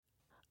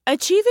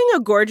Achieving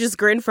a gorgeous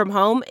grin from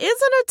home isn't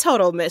a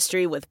total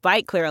mystery with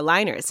Byte Clear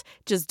aligners.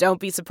 Just don't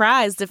be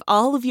surprised if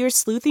all of your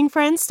sleuthing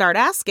friends start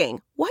asking,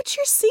 "What's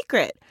your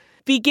secret?"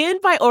 Begin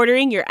by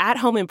ordering your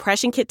at-home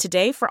impression kit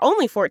today for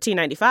only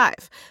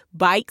 $14.95.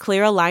 Byte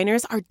Clear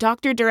aligners are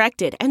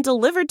doctor-directed and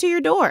delivered to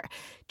your door.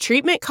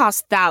 Treatment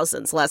costs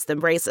thousands less than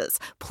braces.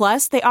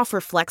 Plus, they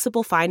offer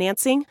flexible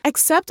financing,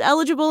 accept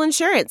eligible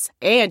insurance,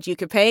 and you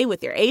can pay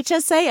with your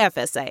HSA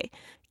FSA.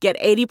 Get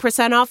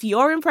 80% off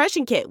your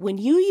impression kit when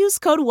you use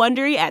code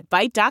WONDERY at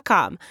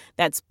Byte.com.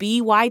 That's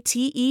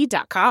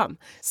BYTE.com.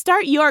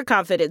 Start your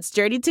confidence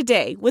journey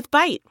today with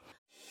Byte.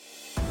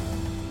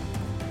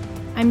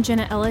 I'm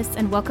Jenna Ellis,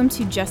 and welcome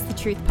to Just the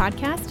Truth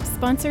podcast,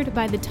 sponsored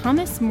by the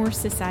Thomas More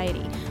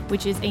Society,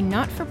 which is a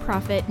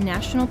not-for-profit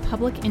national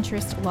public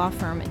interest law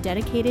firm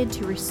dedicated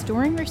to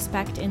restoring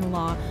respect in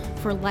law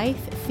for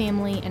life,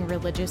 family, and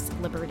religious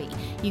liberty.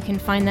 You can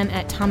find them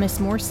at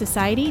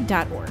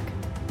thomasmoresociety.org.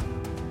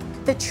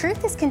 The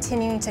truth is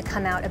continuing to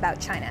come out about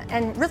China,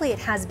 and really it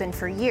has been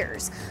for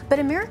years. But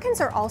Americans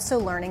are also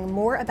learning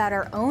more about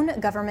our own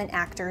government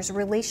actors'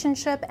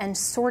 relationship and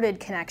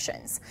sordid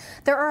connections.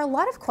 There are a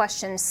lot of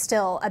questions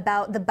still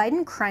about the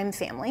Biden crime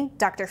family,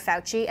 Dr.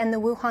 Fauci, and the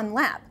Wuhan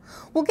lab.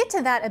 We'll get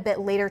to that a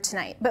bit later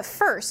tonight, but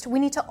first, we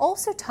need to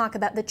also talk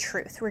about the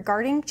truth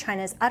regarding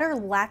China's utter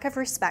lack of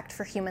respect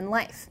for human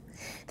life.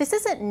 This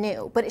isn't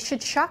new, but it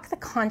should shock the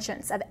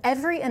conscience of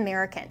every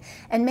American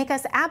and make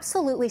us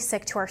absolutely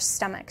sick to our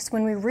stomachs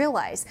when we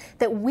realize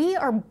that we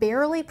are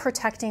barely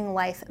protecting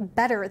life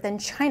better than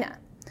China.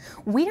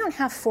 We don't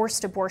have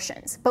forced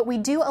abortions, but we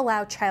do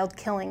allow child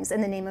killings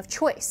in the name of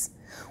choice.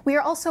 We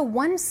are also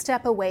one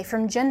step away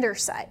from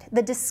gendercide,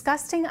 the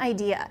disgusting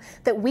idea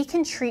that we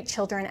can treat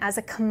children as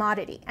a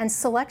commodity and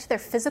select their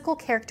physical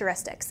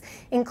characteristics,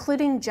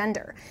 including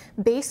gender,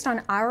 based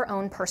on our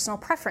own personal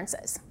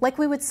preferences, like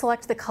we would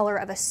select the color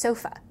of a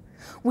sofa.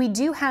 We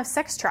do have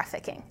sex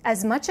trafficking.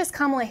 As much as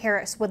Kamala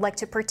Harris would like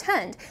to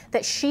pretend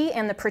that she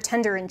and the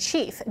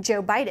pretender-in-chief,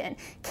 Joe Biden,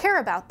 care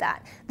about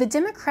that, the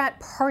Democrat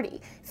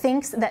Party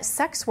thinks that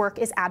sex work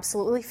is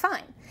absolutely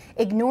fine,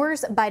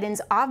 ignores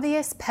Biden's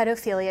obvious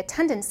pedophilia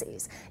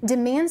tendencies,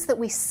 demands that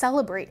we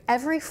celebrate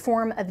every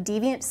form of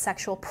deviant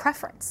sexual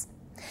preference.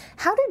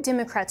 How do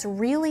Democrats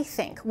really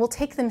think we'll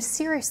take them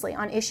seriously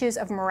on issues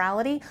of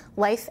morality,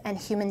 life, and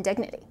human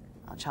dignity?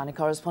 Our China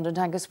correspondent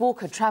Angus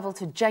Walker travelled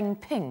to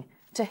Zhengping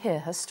to hear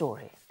her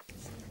story.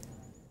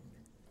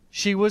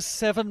 She was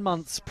 7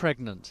 months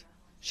pregnant.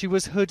 She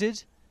was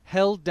hooded,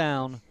 held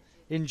down,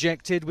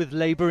 injected with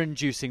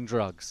labour-inducing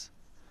drugs.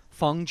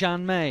 Feng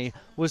Jianmei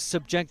was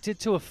subjected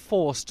to a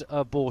forced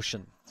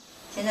abortion.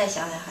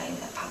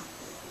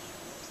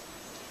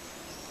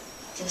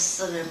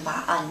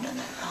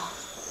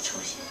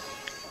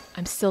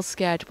 I'm still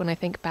scared when I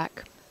think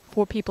back.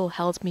 4 people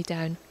held me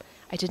down.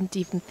 I didn't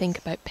even think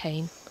about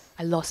pain.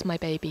 I lost my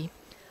baby.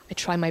 I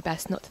try my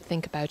best not to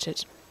think about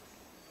it.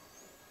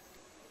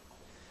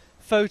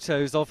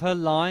 Photos of her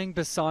lying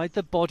beside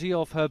the body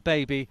of her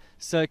baby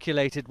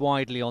circulated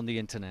widely on the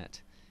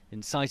internet,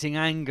 inciting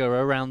anger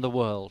around the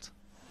world.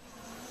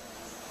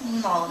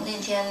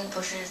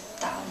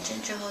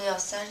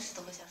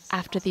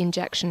 After the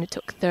injection, it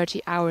took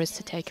 30 hours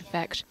to take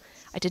effect.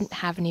 I didn't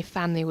have any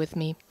family with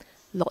me.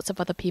 Lots of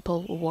other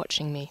people were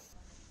watching me.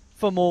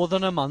 For more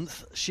than a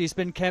month, she's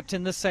been kept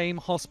in the same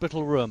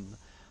hospital room.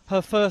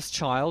 Her first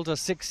child, a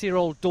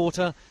 6-year-old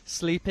daughter,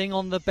 sleeping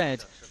on the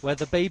bed where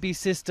the baby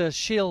sister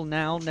she'll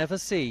now never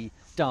see,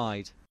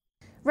 died.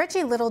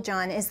 Reggie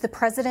Littlejohn is the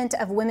president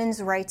of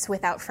Women's Rights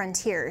Without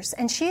Frontiers,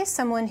 and she is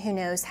someone who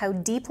knows how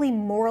deeply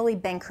morally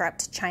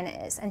bankrupt China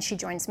is, and she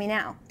joins me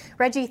now.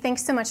 Reggie,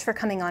 thanks so much for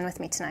coming on with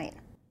me tonight.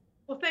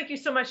 Well, thank you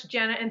so much,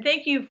 Jenna, and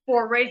thank you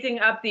for raising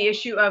up the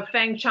issue of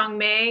Feng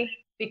Jianmei,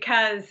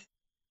 because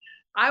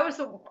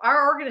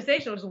our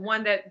organization was the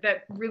one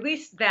that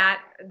released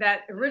that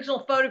original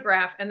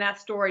photograph and that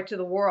story to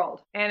the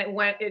world, and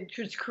it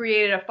just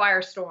created a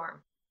firestorm.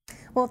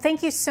 Well,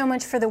 thank you so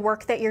much for the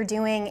work that you're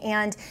doing.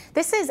 And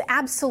this is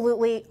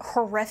absolutely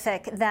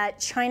horrific that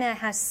China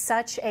has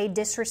such a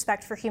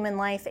disrespect for human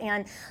life.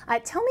 And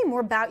tell me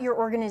more about your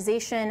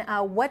organization,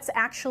 what's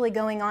actually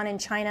going on in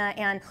China,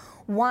 and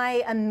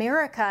why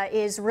America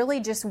is really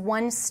just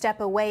one step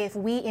away if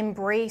we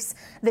embrace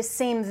the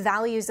same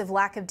values of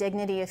lack of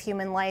dignity of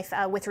human life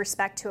with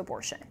respect to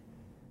abortion.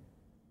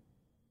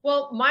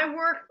 Well, my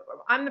work,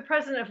 I'm the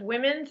president of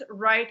Women's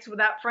Rights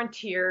Without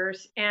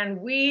Frontiers, and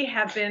we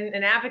have been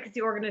an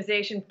advocacy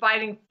organization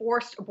fighting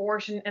forced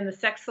abortion and the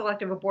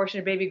sex-selective abortion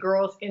of baby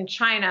girls in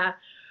China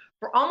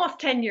for almost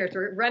 10 years.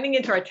 We're running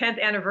into our 10th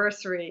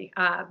anniversary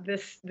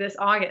this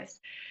August.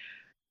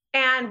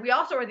 And we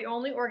also are the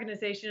only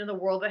organization in the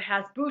world that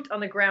has boots on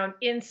the ground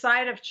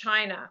inside of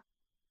China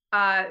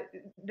that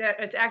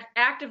is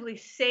actively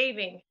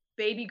saving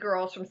baby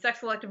girls from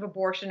sex-selective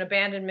abortion,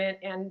 abandonment,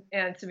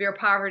 and severe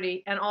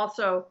poverty, and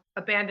also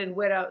abandoned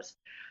widows.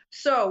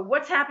 So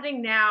what's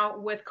happening now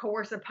with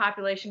coercive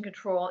population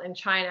control in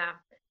China?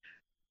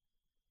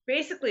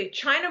 Basically,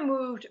 China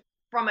moved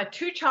from a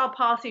 2-child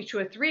policy to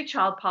a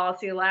 3-child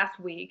policy last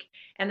week,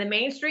 and the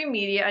mainstream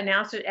media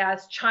announced it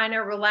as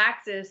China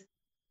relaxes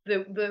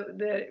the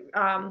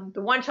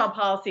 1-child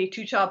policy,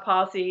 2-child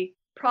policy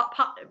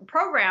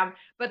program.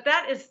 But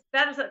that is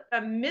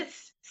a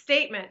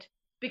misstatement,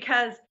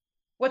 because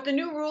what the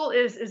new rule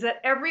is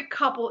that every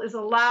couple is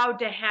allowed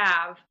to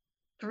have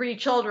 3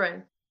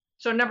 children.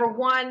 So number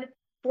 1,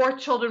 4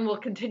 children will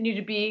continue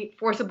to be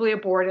forcibly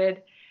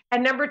aborted,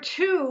 and number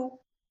 2,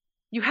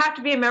 you have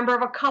to be a member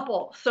of a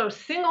couple. So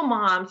single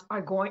moms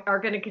are going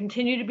to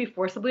continue to be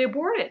forcibly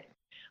aborted.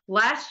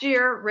 Last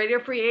year,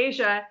 Radio Free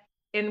Asia,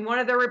 in one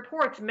of their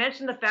reports,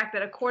 mentioned the fact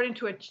that according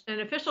to an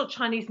official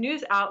Chinese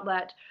news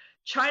outlet,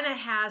 China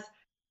has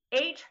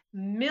 8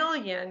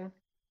 million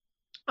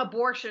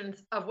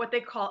abortions of what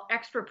they call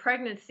extra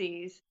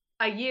pregnancies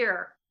a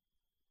year.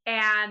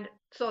 And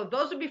so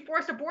those would be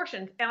forced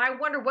abortions. And I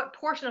wonder what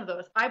portion of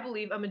those. I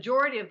believe a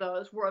majority of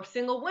those were of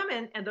single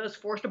women, and those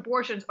forced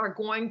abortions are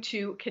going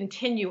to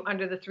continue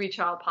under the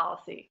 3-child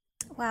policy.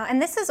 Wow,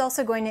 and this is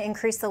also going to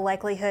increase the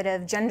likelihood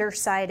of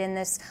gendercide in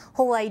this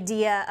whole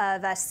idea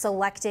of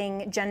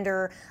selecting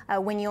gender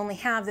when you only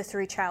have the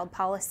 3-child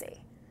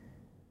policy.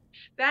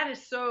 That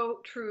is so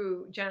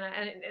true, Jenna.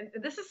 And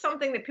this is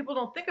something that people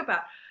don't think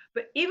about.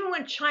 But even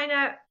when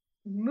China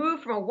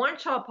moved from a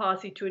 1-child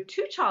policy to a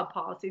 2-child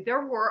policy,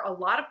 there were a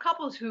lot of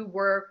couples who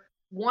were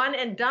one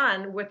and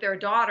done with their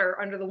daughter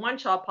under the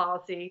 1-child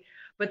policy.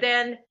 But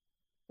then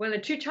when the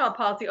 2-child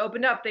policy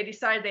opened up, they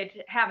decided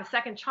they'd have a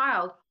second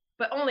child,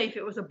 but only if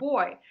it was a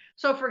boy.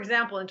 So for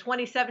example, in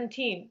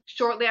 2017,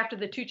 shortly after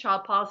the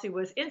 2-child policy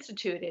was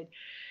instituted,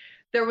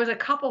 there was a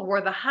couple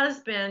where the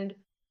husband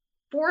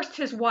forced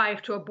his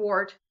wife to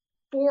abort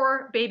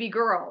 4 baby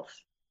girls,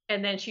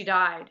 and then she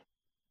died.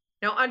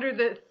 Now, under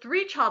the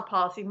 3-child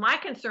policy, my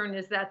concern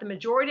is that the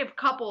majority of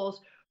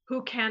couples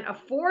who can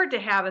afford to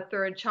have a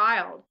 3rd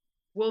child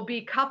will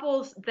be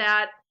couples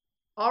that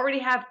already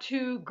have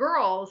 2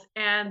 girls,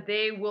 and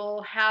they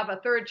will have a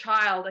 3rd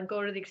child and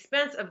go to the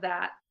expense of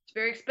that. It's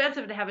very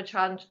expensive to have a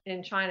child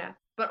in China,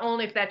 but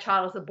only if that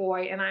child is a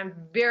boy. And I'm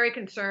very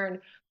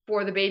concerned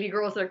for the baby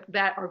girls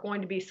that are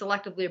going to be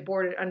selectively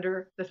aborted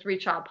under the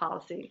 3-child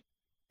policy.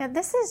 Now,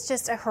 this is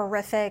just a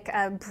horrific,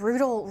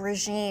 brutal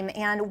regime,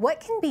 and what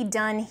can be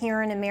done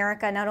here in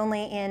America, not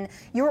only in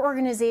your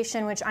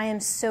organization, which I am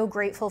so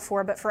grateful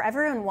for, but for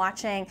everyone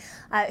watching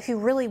who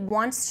really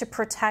wants to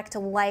protect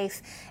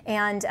life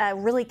and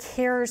really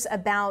cares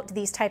about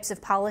these types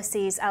of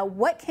policies.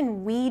 What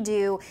can we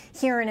do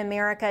here in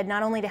America,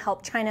 not only to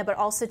help China, but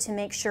also to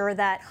make sure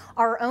that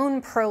our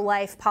own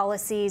pro-life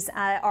policies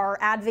are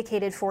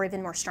advocated for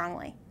even more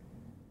strongly?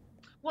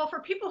 Well, for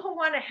people who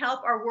want to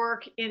help our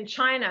work in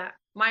China,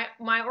 my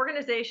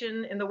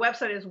organization and the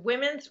website is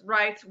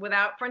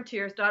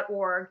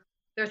womensrightswithoutfrontiers.org.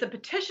 There's a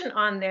petition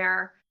on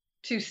there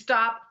to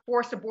stop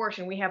forced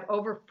abortion. We have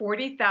over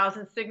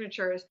 40,000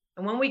 signatures.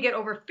 And when we get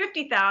over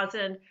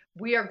 50,000,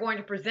 we are going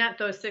to present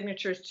those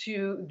signatures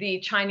to the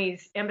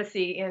Chinese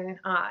embassy in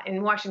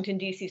Washington,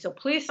 D.C. So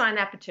please sign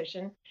that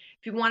petition.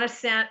 If you want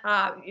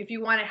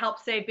to help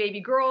save baby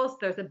girls,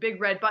 there's a big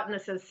red button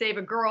that says Save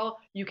a Girl.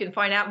 You can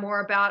find out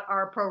more about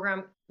our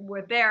program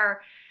with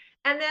there.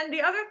 And then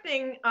the other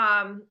thing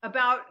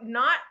about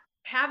not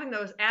having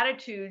those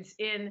attitudes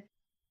in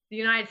the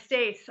United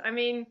States, I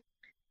mean,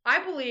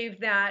 I believe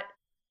that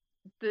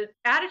the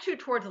attitude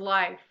towards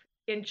life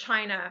in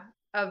China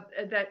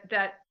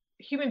that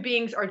human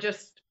beings are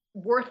just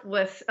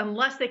worthless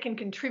unless they can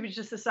contribute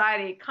to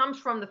society comes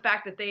from the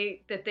fact that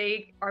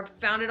they are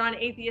founded on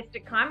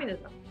atheistic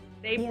communism.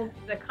 The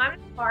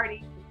Communist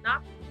Party is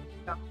not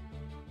God.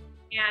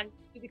 And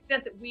to the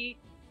extent that we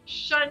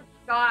shun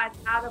God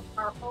out of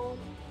our own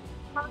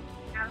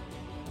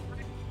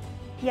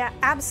Yeah,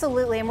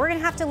 absolutely. And we're going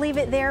to have to leave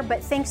it there,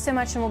 but thanks so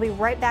much, and we'll be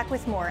right back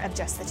with more of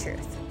Just the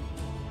Truth.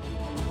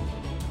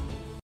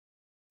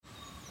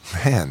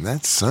 Man,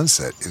 that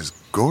sunset is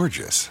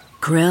gorgeous.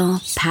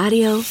 Grill,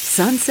 patio,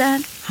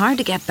 sunset. Hard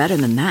to get better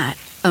than that.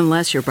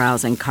 Unless you're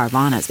browsing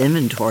Carvana's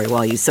inventory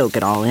while you soak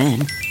it all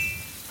in.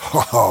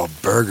 Oh,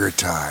 burger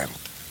time.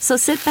 So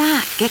sit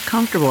back, get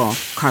comfortable.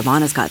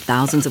 Carvana's got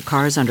thousands of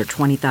cars under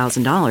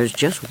 $20,000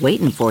 just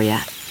waiting for you.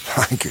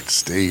 I could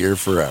stay here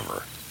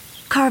forever.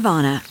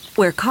 Carvana,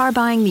 where car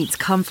buying meets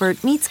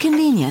comfort meets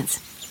convenience.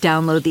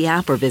 Download the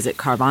app or visit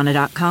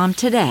Carvana.com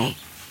today.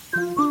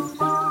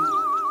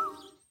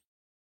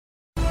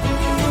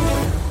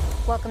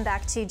 Welcome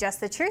back to Just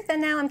the Truth,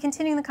 and now I'm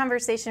continuing the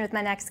conversation with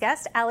my next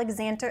guest,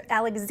 Alexander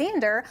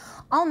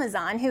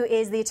Almazan, who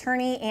is the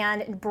attorney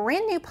and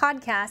brand new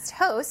podcast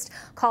host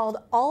called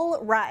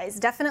All Rise.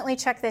 Definitely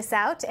check this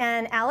out.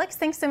 And Alex,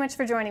 thanks so much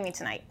for joining me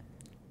tonight.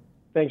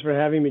 Thanks for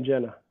having me,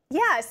 Jenna.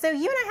 Yeah, so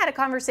you and I had a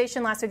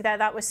conversation last week that I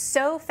thought was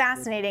so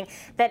fascinating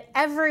that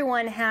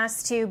everyone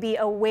has to be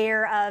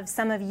aware of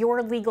some of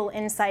your legal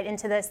insight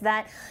into this,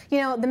 that,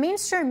 the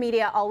mainstream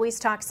media always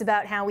talks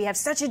about how we have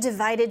such a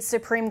divided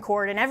Supreme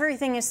Court and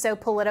everything is so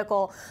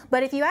political.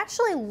 But if you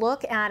actually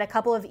look at a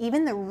couple of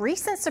even the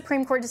recent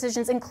Supreme Court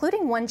decisions,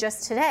 including one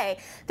just today,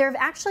 there have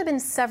actually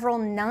been several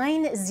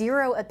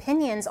 9-0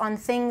 opinions on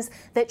things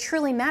that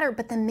truly matter,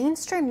 but the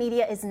mainstream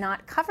media is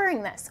not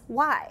covering this.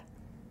 Why?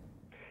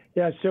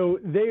 Yeah, so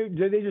they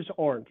just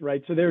aren't,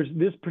 right? So there's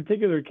this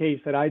particular case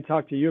that I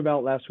talked to you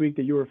about last week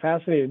that you were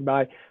fascinated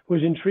by,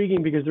 was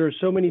intriguing because there are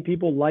so many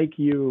people like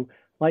you,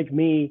 like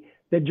me,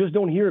 that just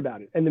don't hear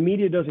about it, and the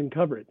media doesn't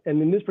cover it. And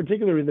in this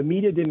particular, the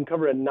media didn't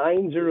cover a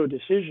 9-0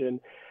 decision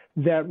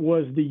that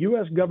was the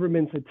U.S.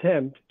 government's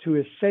attempt to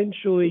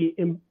essentially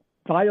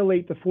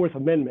violate the Fourth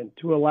Amendment,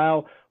 to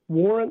allow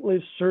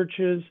warrantless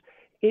searches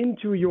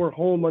into your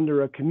home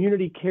under a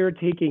community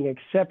caretaking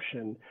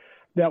exception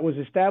that was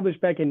established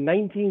back in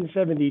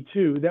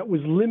 1972 that was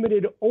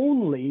limited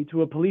only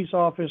to a police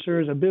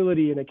officer's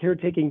ability in a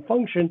caretaking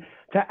function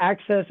to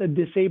access a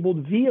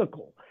disabled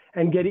vehicle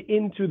and get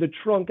into the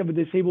trunk of a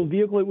disabled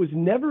vehicle. It was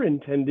never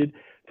intended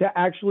to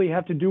actually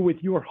have to do with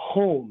your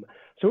home.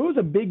 So it was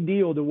a big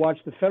deal to watch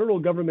the federal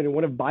government in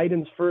one of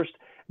Biden's first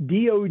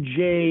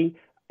DOJ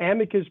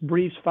amicus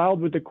briefs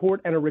filed with the court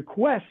and a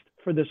request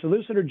for the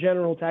Solicitor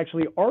General to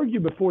actually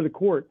argue before the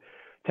court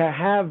to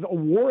have a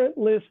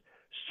warrantless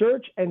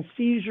search and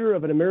seizure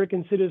of an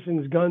American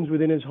citizen's guns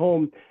within his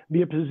home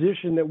be a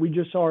position that we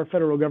just saw our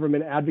federal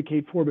government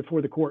advocate for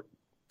before the court.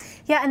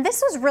 Yeah, and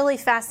this was really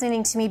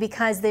fascinating to me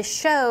because this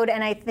showed,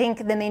 and I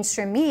think the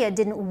mainstream media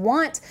didn't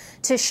want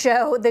to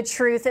show the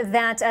truth,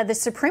 that the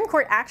Supreme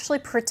Court actually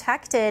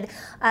protected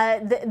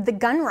the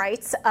gun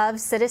rights of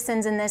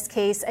citizens in this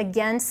case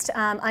against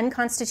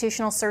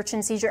unconstitutional search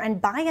and seizure,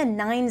 and by a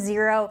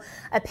 9-0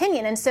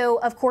 opinion. And so,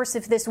 of course,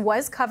 if this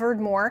was covered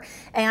more,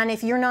 and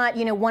if you're not,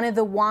 one of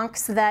the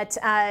wonks that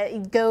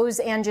goes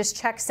and just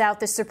checks out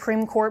the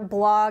Supreme Court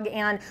blog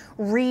and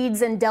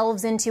reads and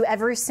delves into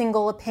every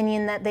single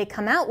opinion that they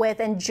come out with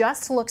and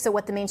just looks at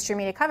what the mainstream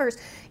media covers,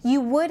 you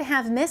would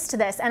have missed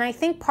this. And I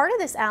think part of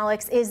this,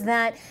 Alex, is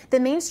that the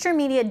mainstream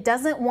media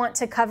doesn't want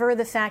to cover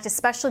the fact,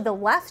 especially the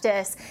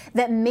leftists,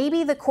 that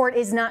maybe the court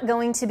is not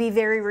going to be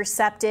very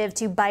receptive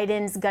to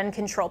Biden's gun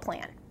control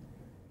plan.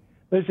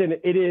 Listen,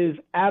 it is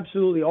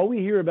absolutely, all we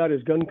hear about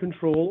is gun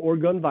control or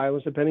gun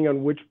violence, depending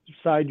on which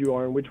side you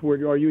are and which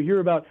word you are. You hear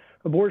about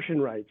abortion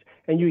rights.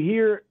 And you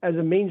hear, as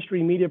a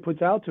mainstream media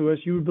puts out to us,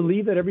 you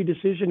believe that every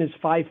decision is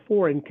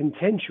 5-4 and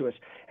contentious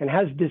and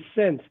has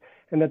dissents,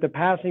 and that the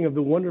passing of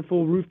the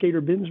wonderful Ruth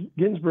Bader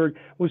Ginsburg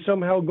was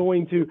somehow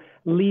going to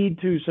lead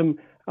to some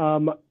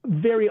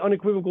very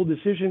unequivocal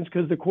decisions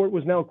because the court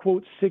was now,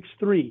 quote,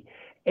 6-3.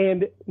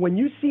 And when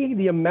you see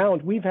the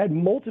amount, we've had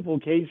multiple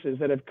cases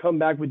that have come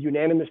back with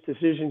unanimous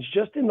decisions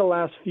just in the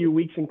last few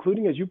weeks,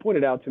 including, as you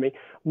pointed out to me,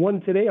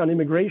 one today on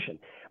immigration.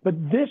 But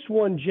this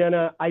one,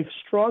 Jenna, I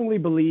strongly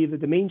believe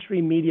that the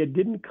mainstream media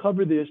didn't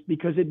cover this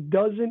because it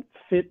doesn't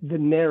fit the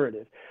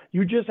narrative.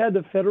 You just had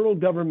the federal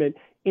government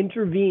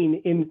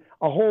intervene in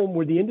a home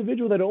where the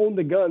individual that owned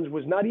the guns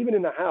was not even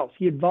in the house.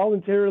 He had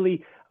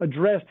voluntarily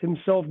addressed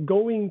himself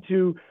going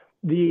to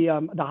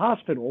the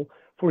hospital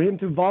for him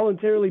to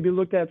voluntarily be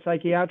looked at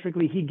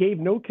psychiatrically. He gave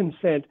no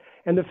consent,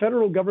 and the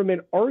federal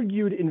government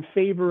argued in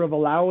favor of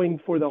allowing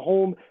for the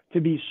home to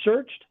be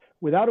searched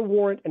without a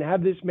warrant and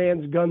have this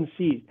man's gun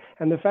seized.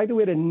 And the fact that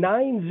we had a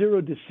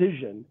 9-0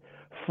 decision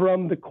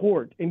from the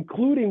court,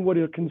 including what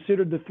are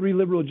considered the three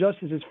liberal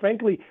justices,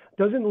 frankly,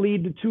 doesn't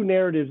lead to two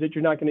narratives that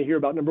you're not going to hear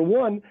about. Number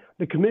one,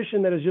 the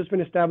commission that has just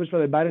been established by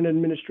the Biden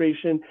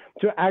administration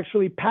to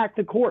actually pack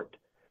the court.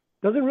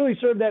 Doesn't really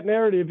serve that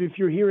narrative if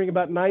you're hearing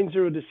about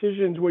 9-0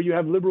 decisions where you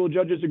have liberal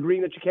judges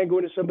agreeing that you can't go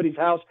into somebody's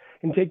house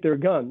and take their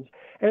guns.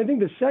 And I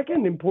think the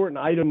second important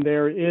item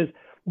there is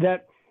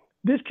that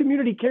this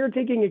community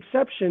caretaking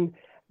exception,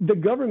 the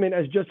government,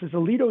 as Justice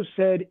Alito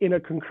said in a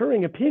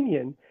concurring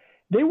opinion,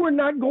 they were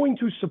not going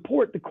to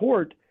support the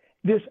court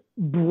this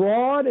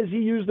broad, as he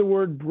used the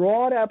word,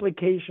 broad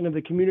application of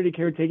the community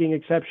caretaking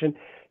exception.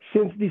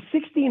 Since the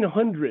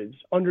 1600s,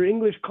 under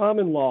English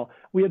common law,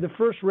 we had the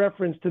first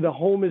reference to the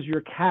home as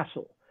your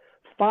castle.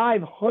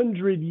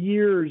 500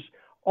 years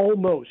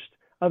almost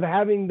of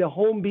having the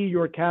home be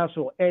your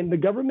castle. And the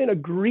government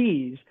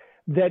agrees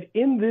that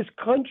in this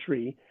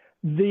country,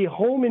 the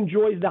home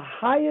enjoys the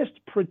highest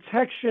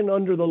protection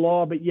under the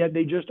law, but yet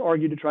they just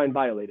argue to try and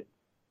violate it.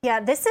 Yeah,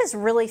 this is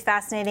really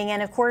fascinating.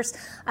 And of course,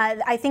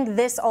 I think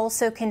this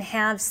also can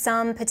have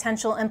some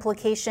potential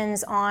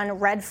implications on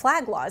red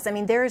flag laws. I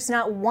mean, there's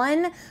not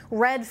one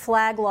red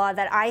flag law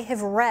that I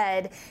have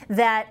read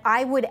that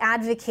I would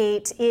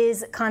advocate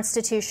is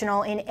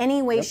constitutional in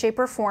any way, shape,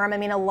 or form. I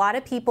mean, a lot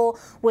of people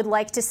would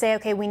like to say,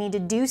 okay, we need to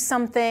do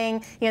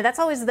something. You know, that's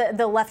always the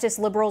leftist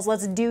liberals,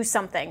 let's do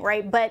something,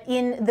 right? But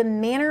in the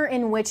manner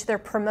in which they're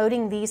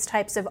promoting these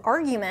types of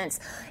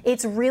arguments,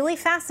 it's really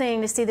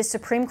fascinating to see the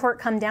Supreme Court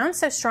come down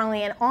so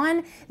strongly in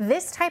on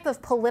this type of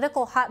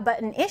political hot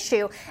button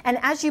issue. And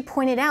as you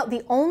pointed out,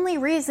 the only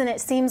reason it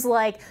seems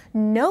like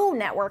no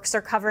networks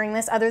are covering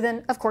this, other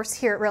than, of course,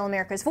 here at Real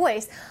America's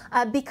Voice,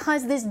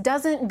 because this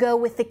doesn't go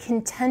with the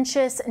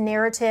contentious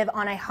narrative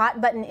on a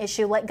hot button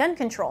issue like gun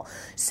control.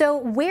 So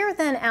where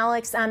then,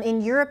 Alex,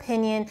 in your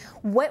opinion,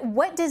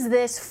 what does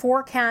this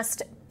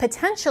forecast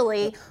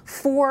potentially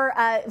for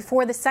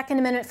the Second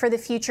Amendment for the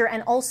future?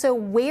 And also,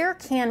 where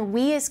can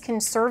we as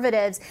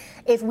conservatives,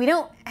 if we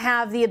don't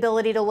have the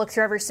ability to look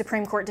through every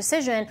Supreme Court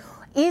decision,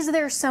 is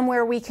there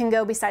somewhere we can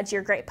go besides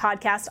your great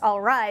podcast,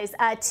 All Rise,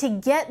 to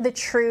get the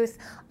truth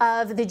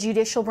of the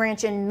judicial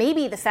branch and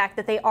maybe the fact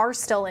that they are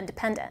still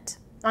independent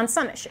on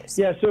some issues?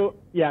 So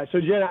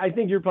Jenna, I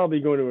think you're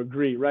probably going to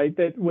agree, right?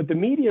 That what the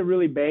media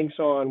really banks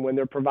on when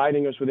they're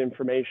providing us with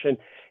information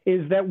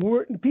is that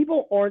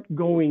people aren't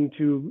going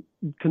to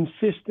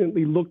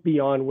consistently look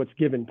beyond what's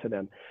given to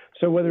them.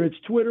 So whether it's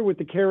Twitter with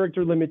the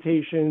character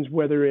limitations,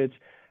 whether it's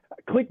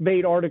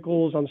clickbait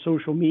articles on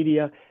social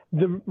media,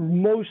 the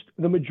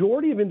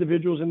majority of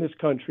individuals in this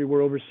country,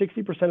 where over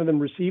 60% of them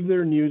receive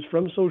their news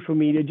from social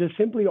media, just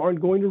simply aren't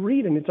going to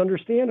read, and it's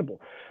understandable.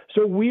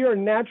 So we are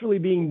naturally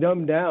being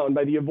dumbed down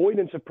by the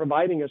avoidance of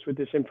providing us with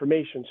this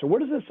information. So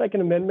where does the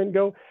Second Amendment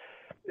go?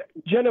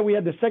 Jenna, we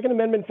had the Second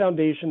Amendment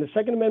Foundation, the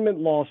Second Amendment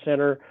Law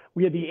Center,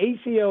 we had the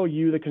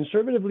ACLU, the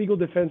Conservative Legal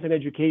Defense and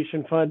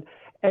Education Fund,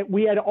 and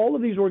we had all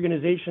of these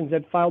organizations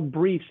that filed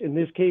briefs in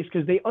this case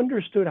because they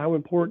understood how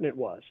important it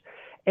was.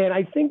 And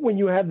I think when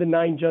you have the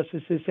 9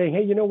 justices saying,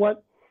 hey, you know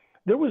what?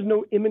 There was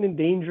no imminent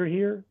danger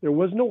here. There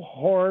was no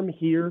harm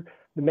here.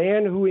 The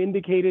man who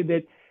indicated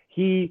that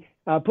he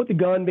put the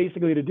gun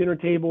basically at a dinner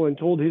table and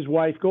told his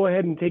wife, go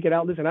ahead and take it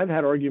out. Listen, I've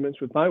had arguments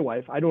with my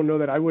wife. I don't know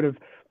that I would have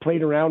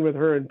played around with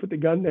her and put the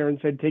gun there and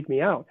said, take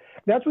me out.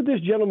 That's what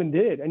this gentleman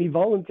did. And he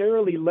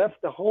voluntarily left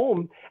the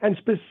home and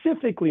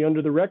specifically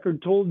under the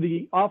record told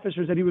the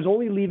officers that he was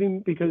only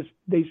leaving because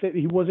they said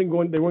they weren't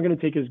going to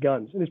take his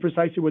guns. And it's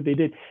precisely what they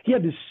did. He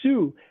had to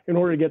sue in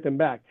order to get them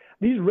back.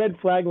 These red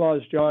flag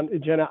laws,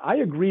 Jenna, I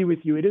agree with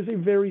you. It is a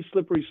very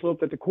slippery slope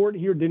that the court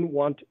here didn't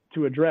want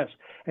to address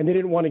and they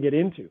didn't want to get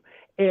into.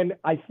 And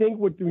I think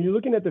when you're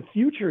looking at the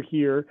future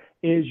here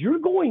is you're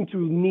going to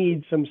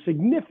need some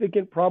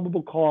significant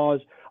probable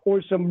cause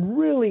or some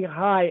really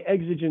high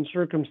exigent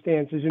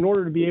circumstances in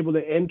order to be able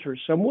to enter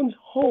someone's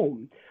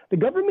home. The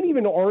government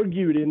even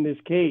argued in this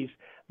case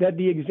that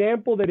the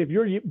example that if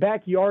your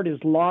backyard is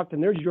locked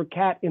and there's your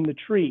cat in the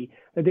tree,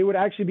 that they would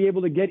actually be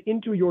able to get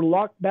into your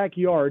locked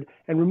backyard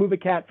and remove a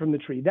cat from the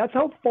tree. That's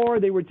how far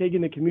they were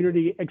taking the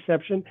community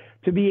exception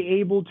to be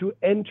able to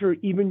enter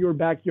even your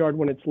backyard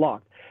when it's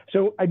locked.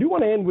 So I do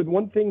want to end with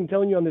one thing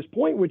telling you on this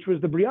point, which was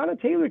the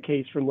Breonna Taylor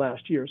case from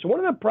last year. So one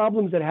of the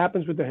problems that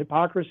happens with the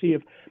hypocrisy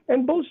of,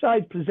 and both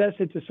sides possess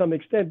it to some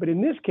extent, but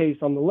in this case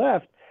on the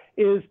left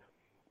is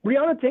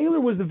Breonna Taylor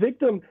was the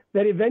victim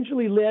that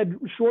eventually led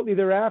shortly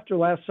thereafter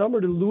last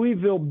summer to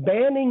Louisville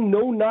banning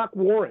no-knock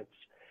warrants.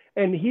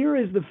 And here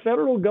is the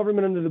federal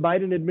government under the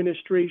Biden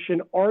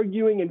administration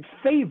arguing in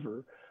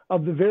favor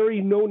of the very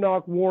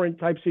no-knock warrant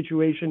type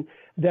situation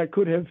that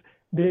could have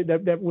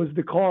that was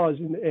the cause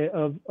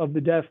of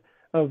the death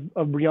of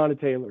Breonna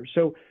Taylor.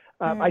 So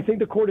I think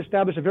the court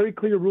established a very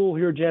clear rule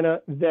here, Jenna,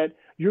 that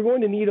you're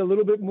going to need a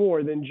little bit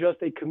more than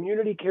just a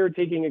community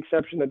caretaking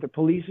exception, that the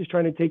police is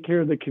trying to take care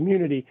of the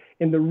community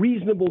in the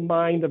reasonable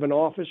mind of an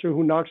officer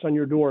who knocks on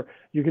your door.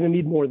 You're going to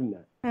need more than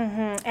that.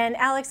 Mm-hmm. And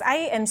Alex, I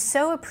am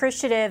so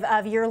appreciative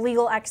of your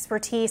legal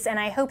expertise, and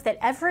I hope that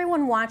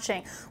everyone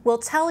watching will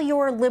tell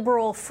your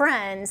liberal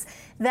friends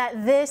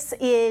that this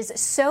is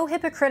so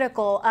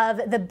hypocritical of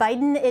the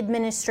Biden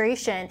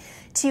administration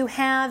to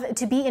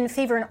be in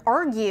favor and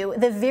argue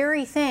the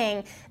very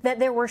thing that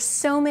there were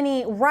so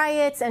many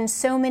riots and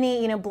so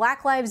many,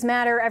 Black Lives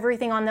Matter,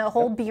 everything on the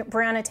whole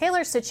Breonna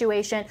Taylor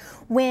situation,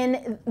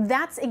 when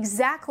that's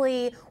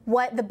exactly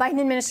what the Biden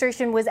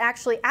administration was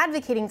actually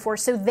advocating for.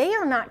 So they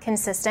are not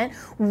consistent.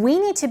 We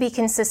need to be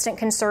consistent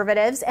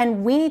conservatives,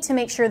 and we need to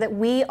make sure that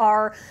we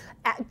are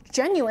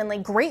genuinely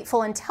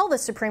grateful and tell the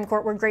Supreme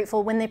Court we're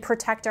grateful when they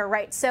protect our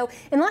rights. So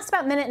in the last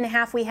about minute and a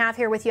half we have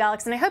here with you,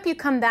 Alex, and I hope you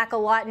come back a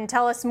lot and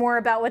tell us more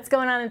about what's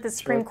going on at the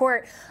Supreme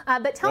Court.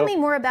 But tell me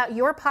more about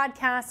your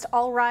podcast,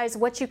 All Rise,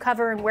 what you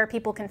cover, and where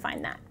people can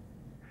find that.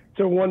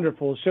 So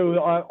wonderful. So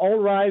All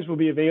Rise will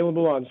be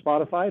available on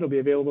Spotify. It'll be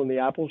available in the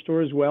Apple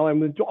Store as well.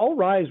 And All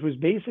Rise was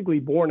basically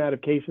born out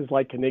of cases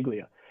like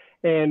Caniglia.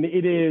 And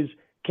it is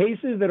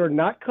cases that are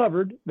not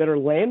covered, that are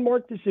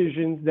landmark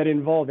decisions that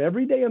involve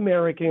everyday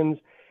Americans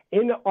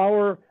in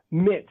our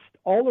midst,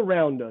 all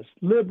around us,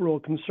 liberal,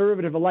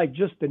 conservative alike,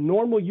 just the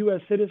normal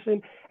U.S.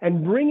 citizen,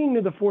 and bringing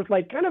to the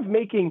forthlight, kind of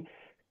making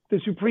the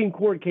Supreme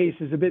Court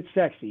cases a bit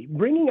sexy,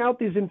 bringing out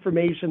this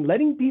information,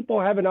 letting people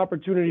have an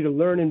opportunity to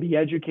learn and be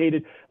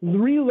educated,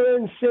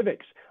 relearn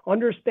civics,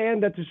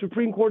 understand that the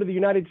Supreme Court of the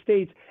United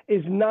States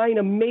is 9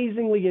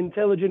 amazingly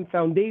intelligent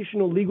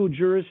foundational legal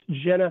jurists,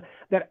 Jenna,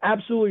 that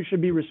absolutely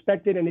should be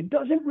respected. And it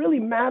doesn't really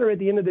matter at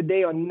the end of the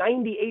day on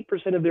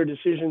 98% of their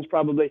decisions,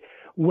 probably,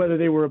 whether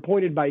they were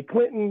appointed by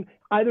Clinton,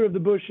 either of the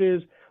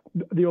Bushes,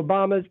 the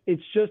Obamas.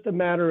 It's just a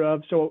matter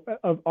of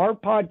our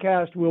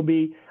podcast will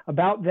be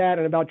about that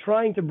and about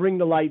trying to bring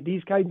to light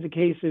these kinds of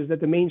cases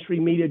that the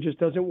mainstream media just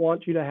doesn't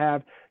want you to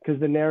have because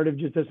the narrative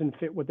just doesn't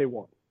fit what they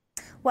want.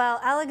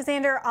 Well,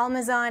 Alexander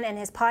Almazan and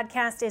his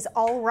podcast is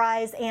All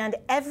Rise, and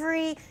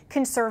every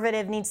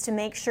conservative needs to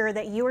make sure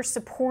that you are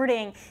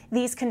supporting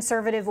these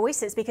conservative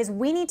voices because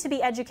we need to be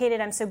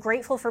educated. I'm so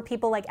grateful for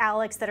people like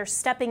Alex that are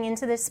stepping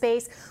into this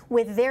space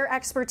with their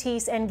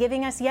expertise and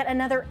giving us yet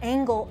another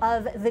angle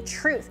of the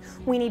truth.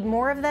 We need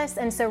more of this,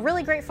 and so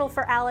really grateful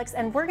for Alex,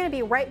 and we're going to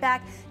be right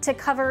back to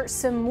cover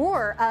some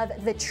more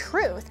of the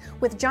truth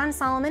with John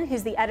Solomon,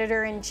 who's the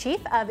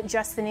editor-in-chief of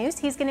Just the News.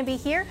 He's going to be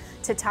here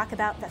to talk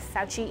about the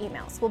Fauci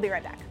emails. We'll be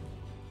right back.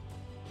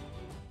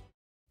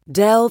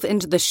 Delve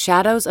into the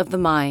shadows of the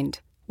mind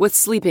with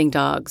Sleeping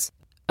Dogs,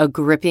 a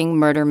gripping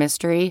murder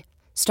mystery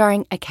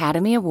starring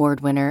Academy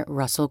Award winner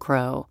Russell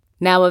Crowe.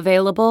 Now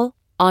available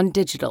on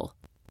digital.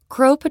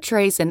 Crowe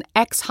portrays an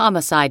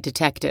ex-homicide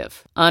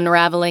detective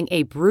unraveling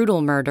a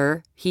brutal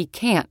murder he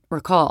can't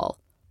recall.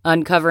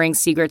 Uncovering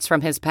secrets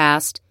from his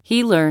past,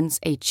 he learns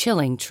a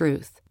chilling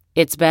truth.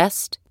 It's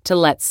best to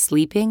let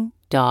sleeping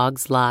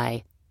dogs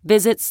lie.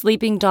 Visit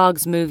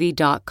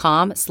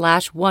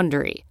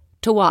sleepingdogsmovie.com/Wondery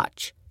to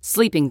watch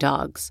Sleeping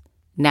Dogs,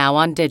 now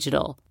on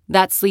digital.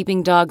 That's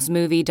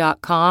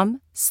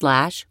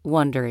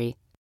sleepingdogsmovie.com/Wondery.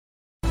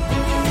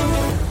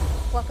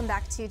 Welcome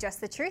back to Just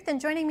the Truth, and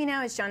joining me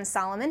now is John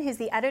Solomon, who's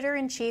the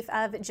editor-in-chief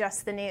of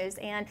Just the News.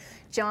 And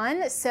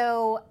John,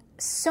 so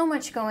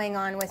much going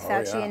on with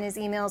Fauci and his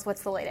emails.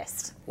 What's the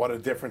latest? What a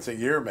difference a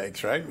year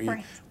makes, right?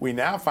 We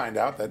now find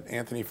out that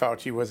Anthony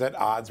Fauci was at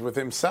odds with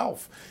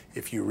himself.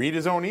 If you read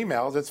his own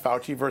emails, it's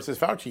Fauci versus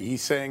Fauci.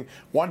 He's saying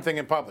one thing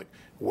in public: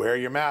 wear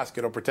your mask,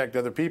 it'll protect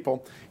other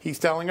people. He's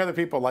telling other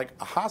people, like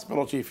a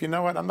hospital chief, you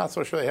know what, I'm not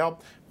so sure they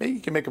help. Maybe you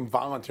can make them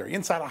voluntary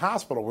inside a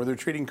hospital where they're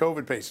treating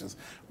COVID patients.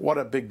 What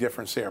a big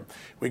difference there.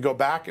 We go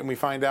back and we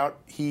find out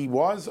he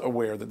was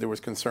aware that there was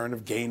concern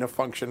of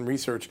gain-of-function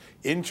research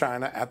in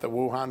China at the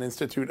Wuhan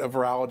Institute of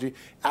Virology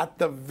at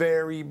the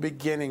very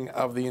beginning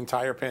of the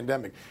entire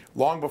pandemic.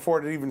 Long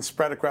before it even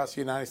spread across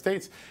the United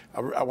States,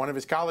 one of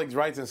his colleagues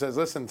writes and says,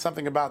 listen,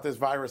 something about this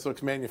virus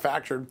looks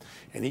manufactured,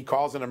 and he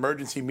calls an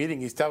emergency meeting.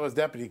 He's telling his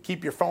deputy,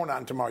 keep your phone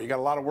on tomorrow. You got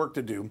a lot of work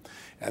to do.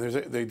 And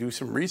they do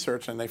some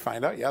research, and they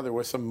find out, there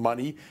was some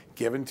money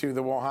given to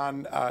the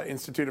Wuhan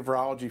Institute of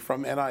Virology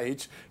from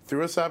NIH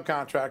through a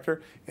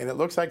subcontractor, and it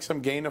looks like some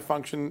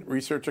gain-of-function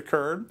research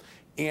occurred,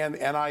 and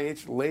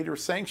NIH later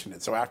sanctioned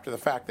it. So after the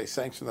fact, they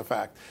sanctioned the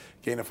fact,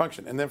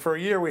 gain-of-function. And then for a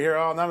year, we hear,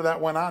 none of that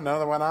went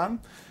on.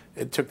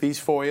 It took these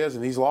FOIAs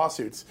and these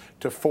lawsuits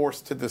to force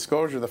to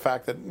disclosure the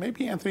fact that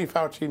maybe Anthony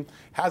Fauci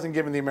hasn't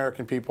given the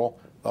American people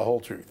the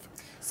whole truth.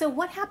 So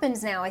what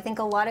happens now? I think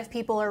a lot of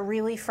people are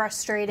really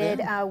frustrated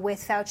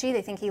with Fauci.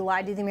 They think he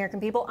lied to the American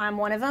people. I'm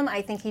one of them.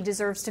 I think he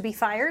deserves to be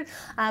fired.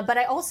 But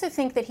I also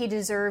think that he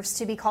deserves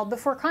to be called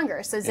before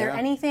Congress. Is there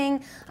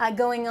anything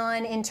going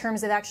on in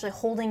terms of actually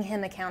holding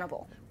him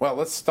accountable? Well,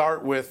 let's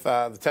start with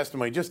the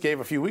testimony he just gave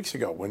a few weeks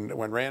ago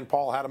when Rand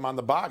Paul had him on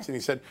the box, and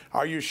he said,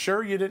 are you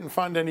sure you didn't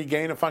fund any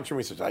gain-of-function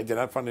research? I did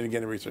not fund any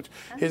gain of research.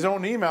 His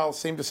own emails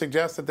seem to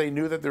suggest that they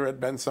knew that there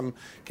had been some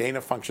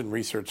gain-of-function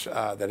research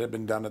that had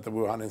been done at the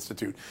Wuhan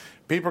Institute.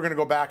 People are going to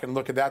go back and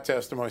look at that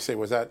testimony and say,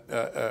 was that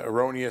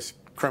erroneous,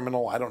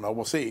 criminal? I don't know.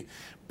 We'll see.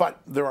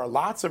 But there are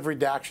lots of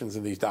redactions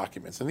in these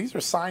documents, and these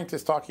are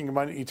scientists talking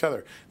about each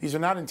other. These are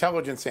not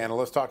intelligence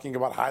analysts talking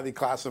about highly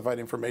classified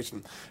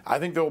information. I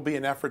think there will be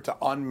an effort to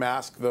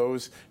unmask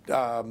those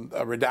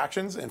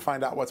redactions and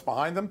find out what's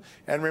behind them.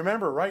 And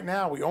remember, right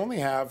now, we only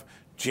have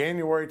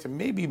January to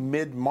maybe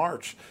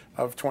mid-March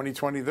of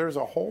 2020. There's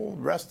a whole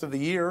rest of the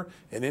year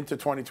and into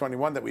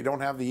 2021 that we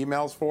don't have the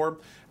emails for.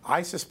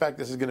 I suspect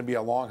this is going to be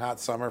a long, hot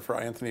summer for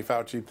Anthony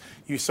Fauci.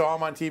 You saw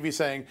him on TV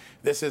saying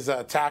this is an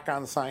attack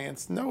on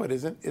science. No, it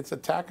isn't. It's an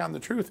attack on the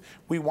truth.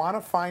 We want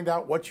to find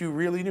out what you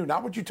really knew,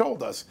 not what you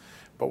told us,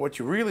 but what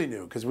you really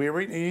knew. Because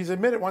he's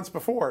admitted once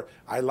before,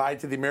 I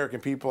lied to the American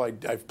people.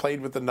 I've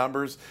played with the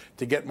numbers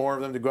to get more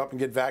of them to go up and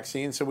get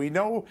vaccines. So we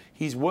know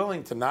he's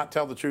willing to not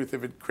tell the truth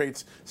if it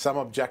creates some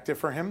objective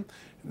for him.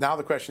 Now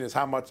the question is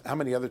how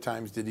many other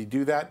times did he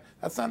do that?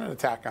 That's not an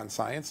attack on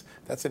science.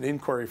 That's an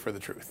inquiry for the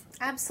truth.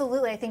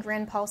 Absolutely. I think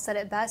Rand Paul said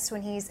it best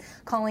when he's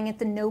calling it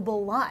the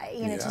noble lie,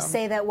 to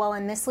say that, well,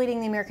 I'm misleading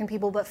the American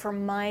people, but for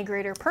my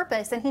greater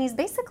purpose. And he's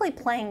basically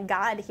playing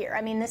God here.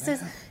 I mean, this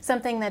is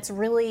something that's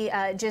really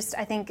just,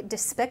 I think,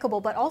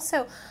 despicable. But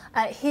also,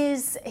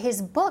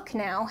 his book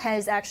now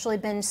has actually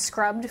been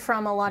scrubbed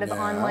from a lot of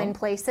online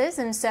places.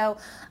 And so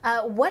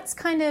what's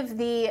kind of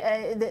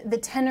the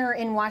tenor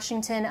in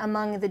Washington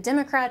among the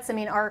Democrats? I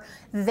mean, are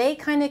they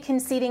kind of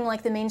conceding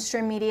like the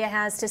mainstream media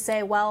has to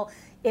say, well,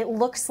 it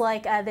looks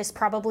like this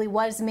probably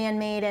was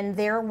man-made, and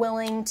they're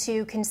willing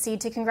to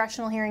concede to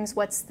congressional hearings.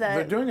 What's the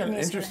They're doing an news from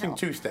the interesting Hill?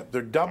 two-step.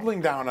 They're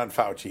doubling down on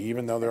Fauci,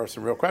 even though there are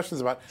some real questions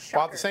about it,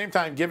 while at the same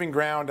time giving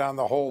ground on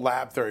the whole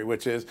lab theory,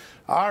 which is,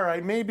 all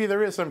right, maybe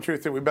there is some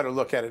truth there. We better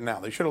look at it now.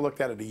 They should have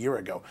looked at it a year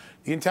ago.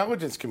 The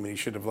Intelligence Committee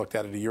should have looked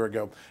at it a year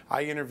ago.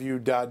 I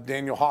interviewed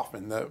Daniel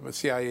Hoffman, the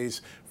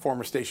CIA's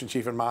former station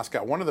chief in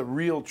Moscow, one of the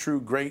real, true,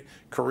 great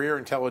career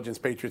intelligence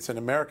patriots in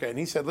America. And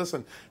he said,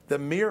 listen, the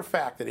mere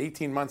fact that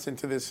 18 months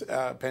into this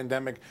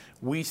pandemic,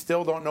 we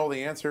still don't know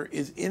the answer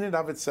is in and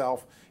of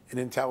itself an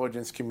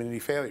intelligence community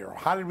failure.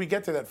 How did we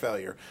get to that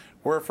failure?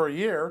 Where for a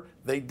year,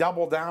 they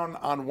doubled down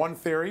on one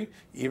theory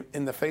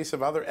in the face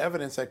of other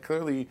evidence that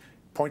clearly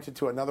pointed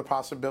to another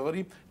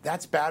possibility.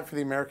 That's bad for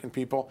the American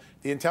people.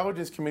 The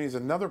intelligence community is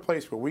another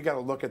place where we got to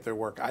look at their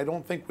work. I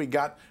don't think we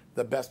got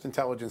the best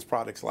intelligence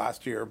products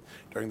last year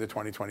during the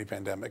 2020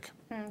 pandemic.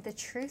 The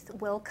truth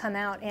will come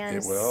out. And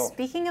it will.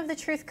 Speaking of the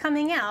truth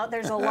coming out,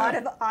 there's a lot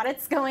of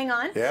audits going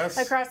on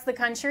across the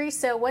country.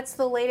 So what's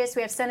the latest?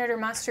 We have Senator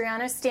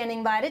Mastriano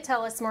standing by to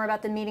tell us more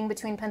about the meeting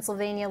between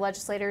Pennsylvania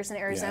legislators and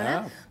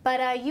Arizona.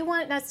 But you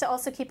want us to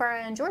also keep our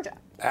eye on Georgia.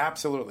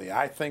 Absolutely.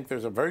 I think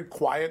there's a very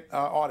quiet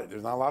audit.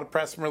 There's not a lot of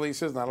press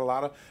releases, not a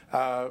lot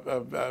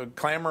of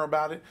clamor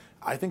about it.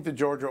 I think the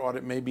Georgia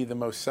audit may be the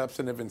most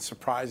substantive and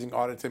surprising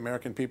audit to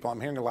American people.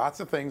 I'm hearing lots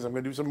of things. I'm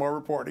going to do some more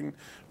reporting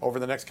over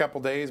the next couple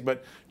days.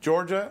 But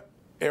Georgia,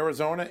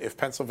 Arizona, if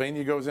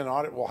Pennsylvania goes in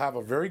audit, we'll have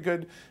a very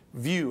good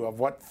view of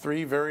what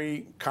three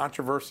very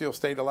controversial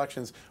state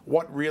elections,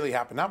 what really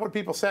happened. Not what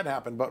people said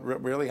happened, but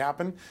what really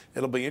happened.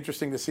 It'll be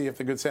interesting to see if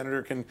the good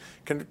senator can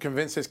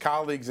convince his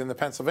colleagues in the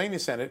Pennsylvania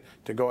Senate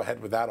to go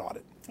ahead with that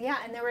audit. Yeah,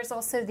 and there was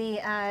also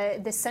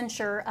the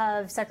censure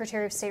of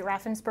Secretary of State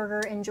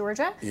Raffensperger in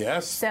Georgia.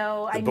 Yes.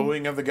 So the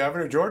booing of the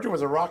governor. Georgia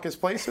was a raucous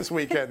place this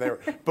weekend. They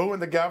were booing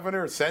the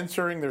governor,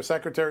 censoring their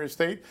Secretary of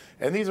State,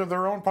 and these are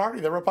their own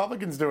party. The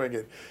Republicans doing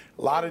it.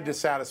 A lot of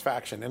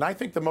dissatisfaction. And I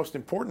think the most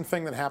important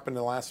thing that happened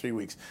in the last 3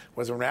 weeks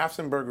was when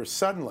Raffensperger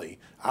suddenly,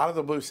 out of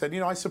the blue, said,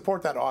 I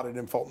support that audit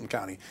in Fulton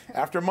County.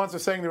 After months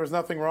of saying there was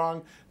nothing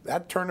wrong,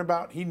 that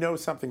turnabout, he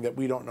knows something that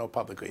we don't know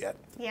publicly yet.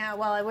 Yeah,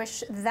 well, I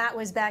wish that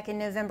was back in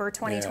November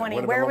 2020.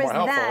 Yeah, where was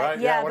helpful, that? Right?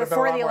 Yeah,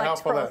 before the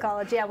Electoral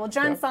College. Yeah, well,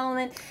 John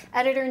Solomon,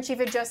 editor-in-chief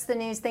of Just the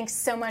News, thanks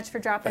so much for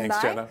dropping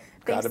by. Jenna.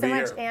 Thanks so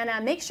much.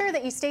 And make sure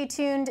that you stay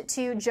tuned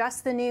to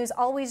Just the News.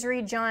 Always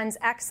read John's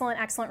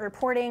excellent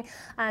reporting.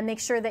 Make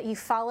sure that you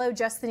follow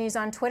Just the News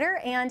on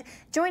Twitter. And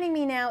joining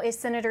me now is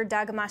Senator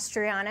Doug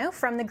Mastriano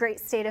from the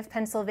great state of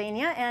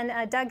Pennsylvania.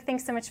 And Doug,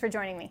 thanks so much for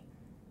joining me.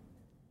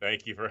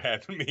 Thank you for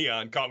having me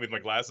on. Caught me with my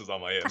glasses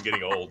on my head. I'm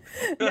getting old.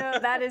 No,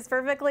 that is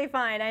perfectly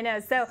fine. I know.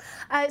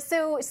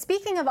 So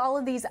speaking of all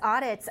of these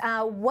audits,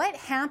 what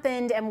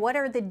happened and what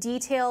are the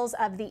details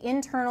of the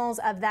internals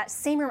of that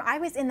same room? I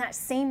was in that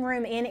same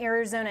room in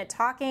Arizona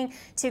talking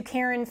to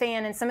Karen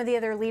Fann and some of the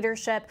other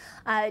leadership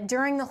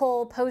during the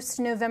whole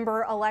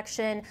post-November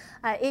election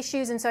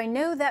issues. And so I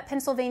know that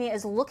Pennsylvania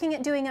is looking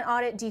at doing an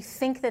audit. Do you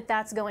think that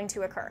that's going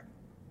to occur?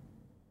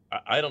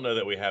 I don't know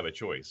that we have a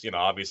choice.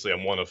 Obviously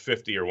I'm one of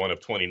 50 or one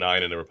of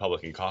 29 in the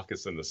Republican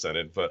caucus in the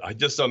Senate, but I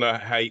just don't know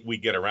how we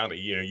get around it.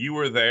 You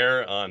were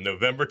there on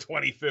November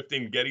 25th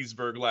in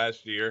Gettysburg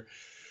last year,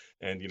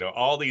 and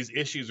all these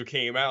issues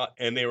came out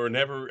and they were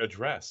never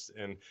addressed.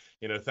 And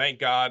thank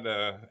God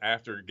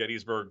after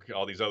Gettysburg,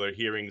 all these other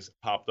hearings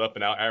popped up,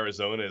 and now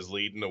Arizona is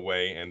leading the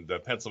way, and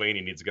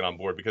Pennsylvania needs to get on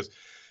board because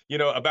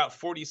about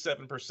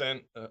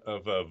 47%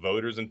 of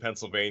voters in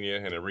Pennsylvania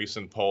in a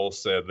recent poll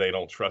said they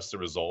don't trust the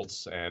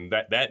results. And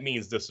that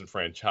means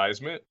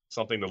disenfranchisement,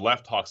 something the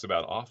left talks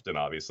about often,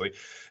 obviously.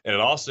 And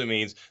it also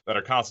means that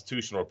our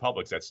constitutional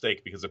republic's at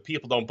stake, because if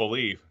people don't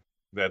believe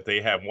that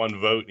they have one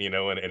vote,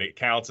 and it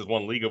counts as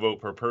one legal vote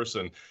per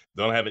person,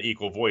 don't have an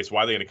equal voice,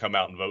 why are they going to come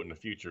out and vote in the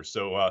future?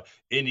 So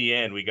in the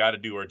end, we got to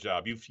do our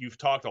job. You've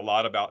talked a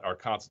lot about our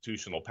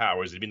constitutional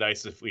powers. It'd be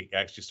nice if we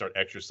actually start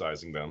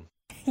exercising them.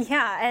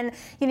 Yeah,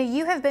 and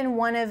you have been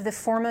one of the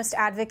foremost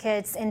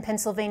advocates in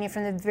Pennsylvania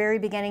from the very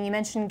beginning. You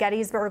mentioned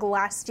Gettysburg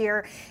last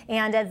year,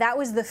 and that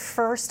was the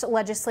first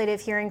legislative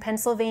hearing.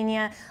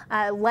 Pennsylvania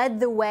led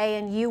the way,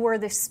 and you were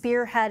the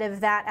spearhead of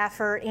that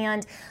effort,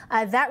 and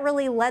that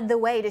really led the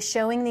way to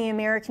showing the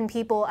American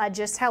people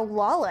just how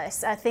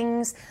lawless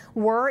things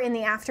were in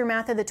the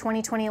aftermath of the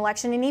 2020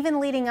 election and even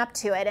leading up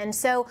to it. And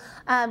so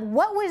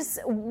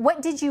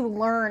what did you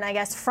learn, I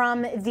guess,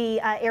 from the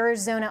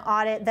Arizona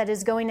audit that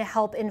is going to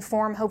help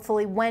inform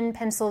hopefully when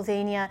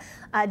Pennsylvania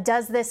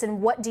does this,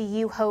 and what do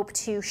you hope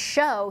to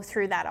show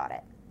through that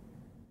audit?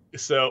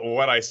 So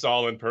what I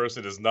saw in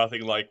person is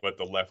nothing like what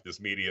the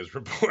leftist media is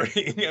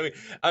reporting.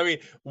 I mean,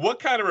 what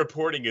kind of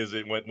reporting is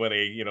it when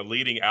a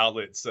leading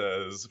outlet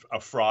says a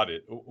frauded?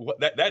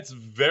 That's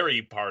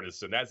very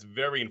partisan. That's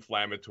very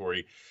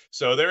inflammatory.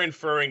 So they're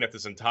inferring that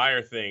this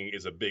entire thing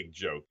is a big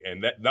joke,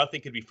 and that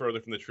nothing could be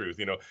further from the truth.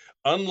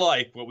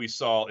 Unlike what we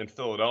saw in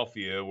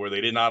Philadelphia, where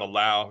they did not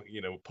allow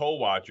poll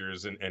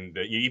watchers, and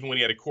even when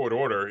he had a court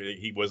order,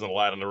 he wasn't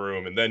allowed in the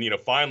room, and then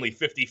finally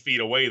 50 feet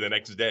away the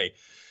next day.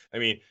 I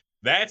mean,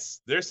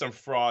 There's some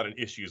fraud and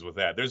issues with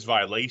that. There's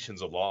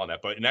violations of law on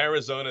that. But in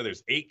Arizona,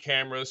 there's 8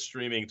 cameras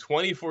streaming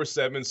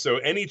 24/7. So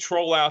any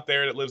troll out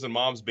there that lives in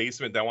mom's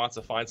basement that wants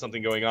to find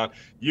something going on,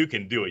 you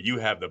can do it. You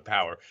have the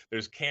power.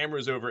 There's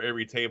cameras over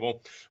every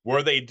table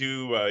where they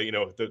do,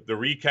 the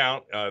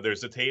recount.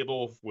 There's a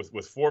table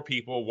with 4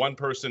 people. One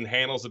person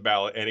handles the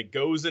ballot, and it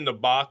goes in the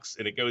box,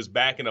 and it goes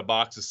back in the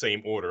box the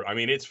same order. I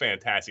mean, it's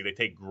fantastic. They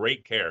take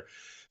great care.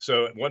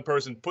 So one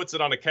person puts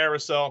it on a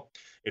carousel.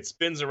 It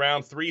spins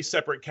around. 3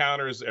 separate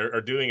counters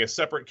are doing a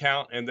separate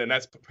count, and then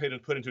that's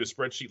put into a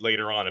spreadsheet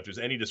later on. If there's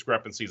any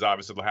discrepancies,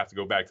 obviously they'll have to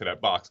go back to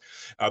that box.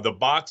 The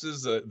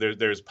boxes,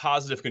 there's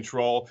positive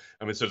control.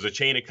 I mean, so there's a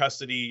chain of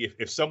custody.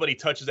 If somebody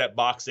touches that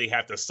box, they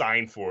have to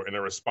sign for it, and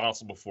they're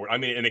responsible for it. I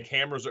mean, and the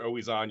cameras are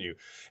always on you.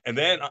 And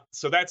then,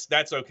 so that's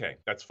okay.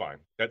 That's fine.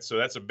 That's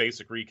a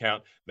basic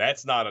recount.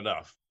 That's not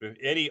enough.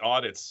 Any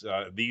audits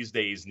these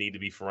days need to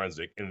be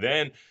forensic. And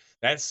then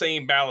that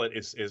same ballot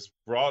is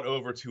brought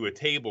over to a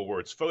table where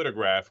it's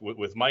photographed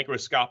with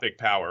microscopic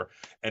power,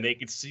 and they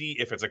can see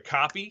if it's a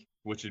copy,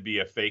 which would be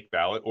a fake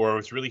ballot, or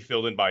it's really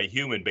filled in by a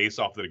human based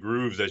off of the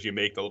grooves as you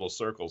make the little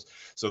circles.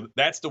 So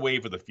that's the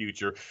wave of the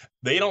future.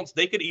 They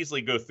could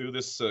easily go through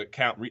this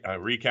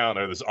recount,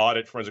 or this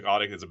audit, forensic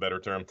audit is a better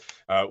term,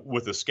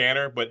 with a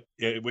scanner. But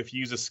if you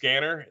use a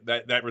scanner,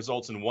 that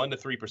results in 1 to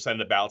 3% of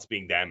the ballots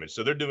being damaged.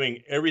 So they're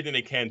doing everything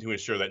they can to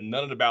ensure that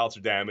none of the ballots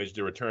are damaged.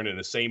 They're returned in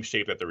the same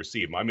shape that they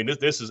receive them. I mean,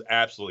 this is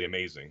absolutely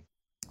amazing.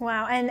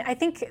 Wow. And I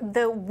think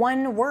the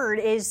one word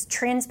is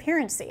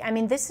transparency. I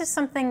mean, this is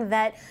something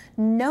that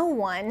no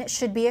one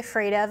should be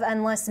afraid of,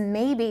 unless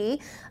maybe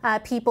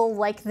people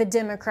like the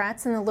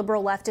Democrats and the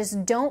liberal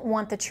leftists don't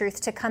want the truth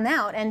to come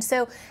out. And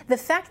so the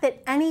fact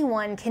that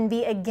anyone can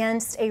be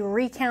against a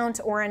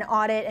recount or an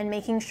audit and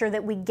making sure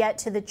that we get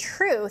to the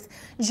truth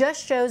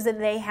just shows that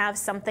they have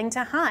something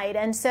to hide.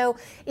 And so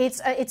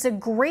it's a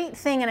great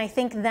thing. And I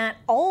think that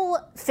all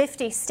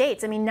 50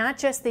 states, I mean, not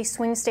just the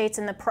swing states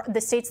and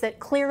the states that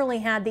clearly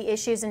had the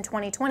issues in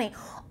 2020,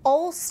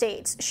 all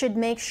states should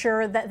make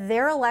sure that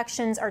their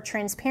elections are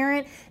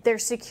transparent, they're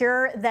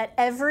secure, that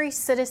every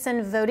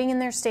citizen voting in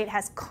their state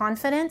has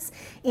confidence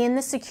in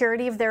the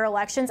security of their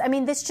elections. I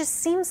mean, this just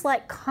seems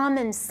like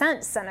common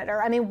sense,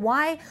 Senator. I mean,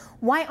 why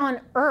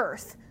on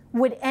earth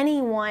would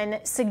anyone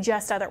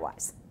suggest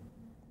otherwise?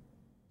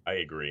 I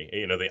agree.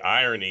 The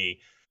irony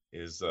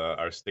is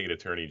our state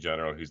attorney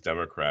general, who's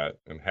Democrat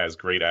and has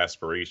great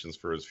aspirations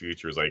for his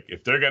future, is like,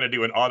 if they're going to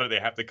do an audit, they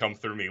have to come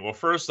through me. Well,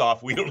 first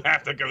off, we don't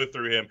have to go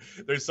through him.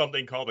 There's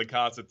something called the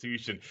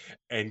Constitution.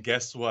 And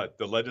guess what?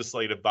 The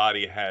legislative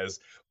body has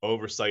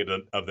oversight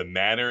of the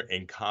manner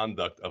and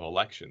conduct of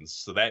elections.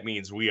 So that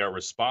means we are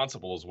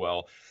responsible as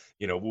well,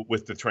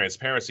 with the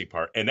transparency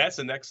part. And that's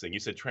the next thing. You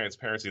said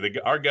transparency.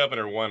 Our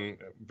governor won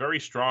very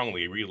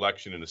strongly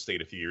re-election in the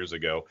state a few years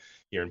ago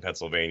here in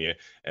Pennsylvania,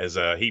 as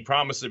he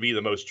promised to be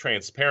the most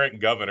transparent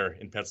governor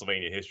in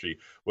Pennsylvania history.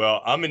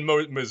 Well, I'm in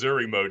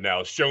Missouri mode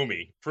now. Show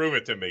me, prove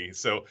it to me.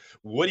 So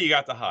what do you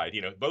got to hide?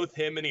 Both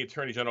him and the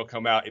attorney general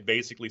come out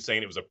basically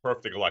saying it was a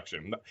perfect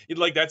election.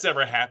 Like that's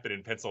ever happened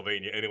in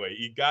Pennsylvania. Anyway,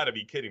 you got to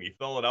be kidding me.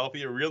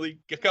 Philadelphia, really?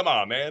 Come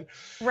on, man.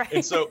 Right.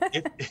 And so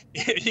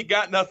if you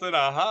got nothing to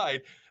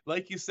hide,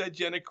 like you said,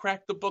 Jenna,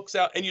 crack the books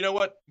out. And you know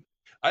what?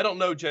 I don't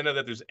know, Jenna,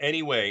 that there's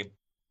any way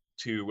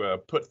to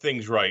put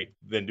things right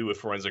than do a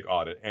forensic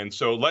audit. And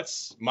so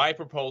my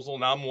proposal,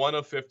 now I'm one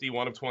of 50,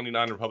 one of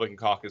 29 Republican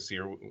caucus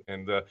here.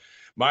 And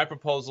my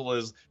proposal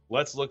is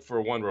let's look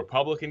for one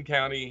Republican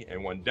county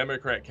and one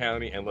Democrat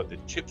county and let the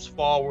chips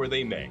fall where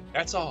they may.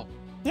 That's all.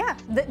 Yeah,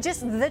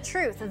 just the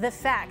truth, the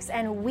facts.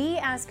 And we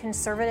as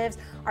conservatives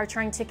are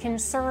trying to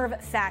conserve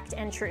fact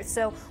and truth.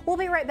 So we'll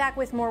be right back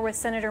with more with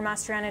Senator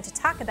Mastriano to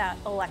talk about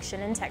election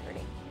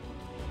integrity.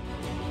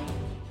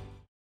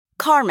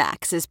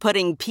 CarMax is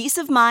putting peace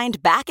of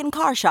mind back in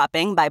car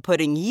shopping by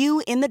putting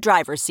you in the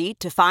driver's seat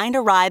to find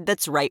a ride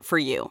that's right for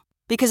you.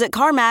 Because at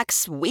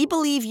CarMax, we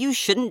believe you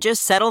shouldn't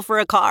just settle for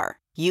a car.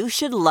 You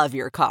should love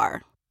your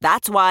car.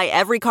 That's why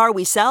every car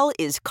we sell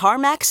is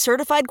CarMax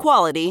certified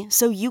quality,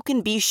 so you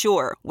can be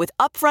sure with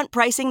upfront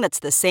pricing that's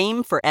the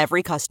same for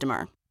every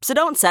customer. So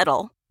don't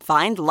settle.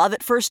 Find love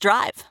at first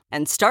drive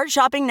and start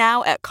shopping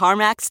now at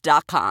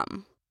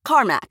CarMax.com.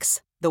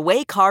 CarMax, the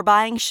way car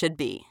buying should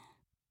be.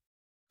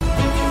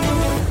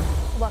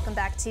 Welcome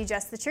back to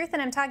Just the Truth,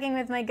 and I'm talking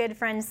with my good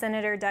friend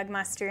Senator Doug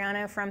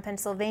Mastriano from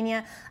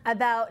Pennsylvania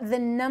about the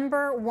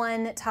number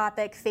one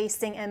topic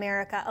facing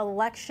America,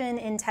 election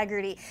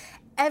integrity.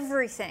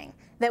 Everything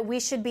that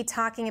we should be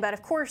talking about.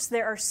 Of course,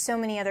 there are so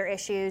many other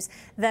issues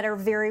that are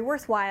very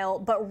worthwhile,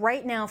 but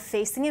right now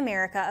facing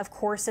America, of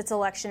course, it's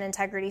election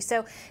integrity.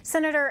 So,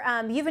 Senator,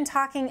 you've been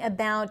talking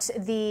about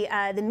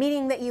the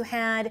meeting that you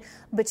had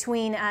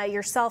between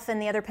yourself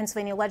and the other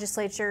Pennsylvania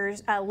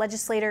legislators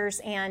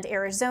and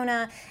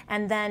Arizona,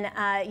 and then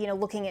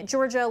looking at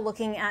Georgia,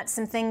 looking at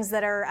some things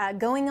that are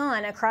going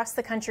on across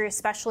the country,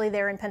 especially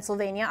there in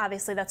Pennsylvania.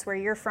 Obviously, that's where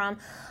you're from.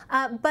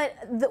 But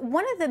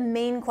one of the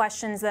main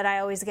questions that I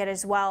always get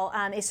as well,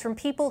 is from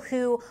people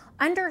who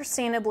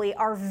understandably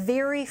are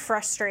very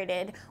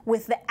frustrated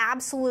with the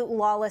absolute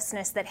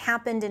lawlessness that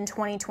happened in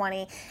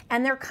 2020.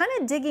 And they're kind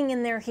of digging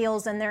in their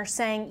heels and they're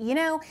saying, you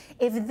know,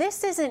 if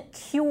this isn't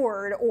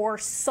cured or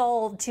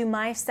solved to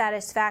my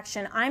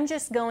satisfaction, I'm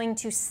just going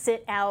to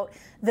sit out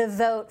the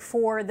vote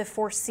for the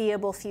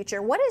foreseeable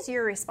future. What is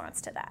your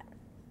response to that?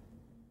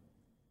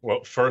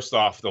 Well, first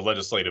off, the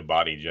legislative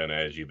body, Jenna,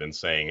 as you've been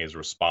saying, is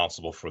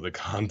responsible for the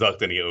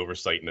conduct and the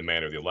oversight in the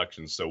manner of the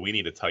elections. So we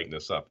need to tighten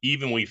this up.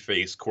 Even we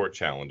face court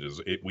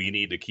challenges, we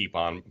need to keep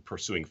on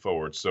pursuing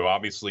forward. So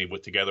obviously,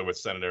 together with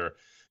Senator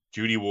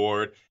Judy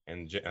Ward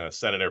and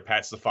Senator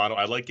Pat Stefano,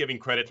 I like giving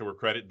credit to where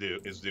credit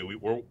is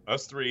due.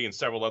 Us three and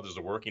several others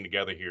are working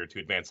together here to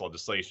advance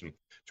legislation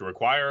to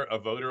require a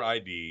voter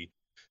ID,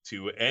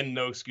 to end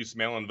no excuse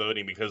mail-in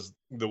voting, because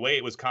the way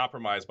it was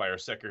compromised by our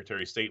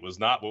Secretary of State was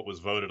not what was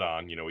voted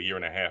on, a year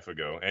and a half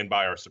ago, and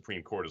by our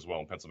Supreme Court as well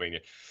in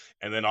Pennsylvania,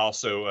 and then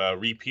also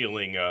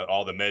repealing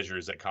all the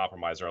measures that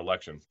compromise our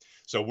election.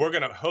 So we're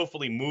going to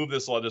hopefully move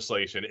this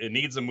legislation. It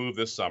needs a move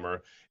this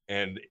summer,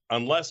 and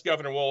unless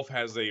Governor Wolf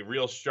has a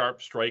real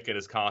sharp strike in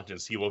his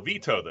conscience, he will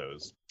veto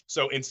those.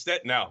 So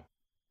instead, now,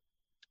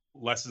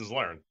 lessons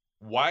learned.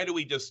 Why do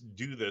we just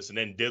do this and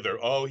then dither?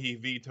 Oh, he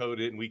vetoed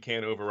it and we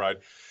can't override.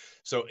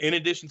 So in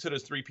addition to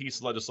those three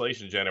pieces of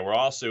legislation, Jenna,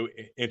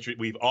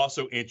 we've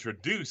also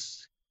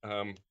introduced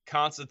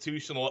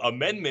constitutional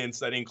amendments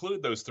that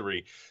include those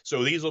three.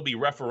 So these will be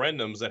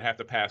referendums that have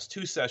to pass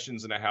 2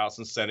 sessions in the House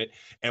and Senate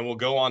and will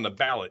go on the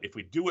ballot. If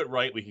we do it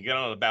right, we can get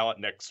on the ballot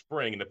next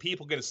spring, and the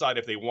people can decide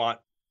if they want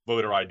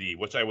voter ID,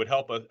 which would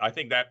help us. I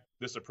think that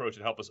this approach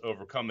would help us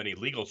overcome any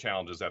legal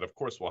challenges that, of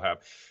course, we'll have.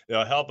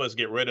 It'll help us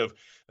get rid of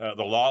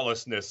the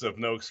lawlessness of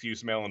no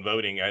excuse mail-in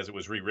voting as it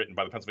was rewritten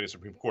by the Pennsylvania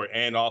Supreme Court,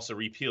 and also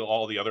repeal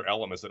all the other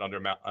elements that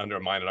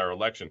undermined our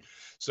election.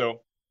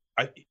 So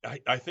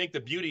I think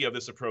the beauty of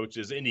this approach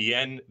is, in the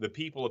end, the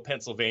people of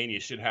Pennsylvania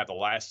should have the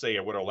last say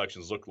of what our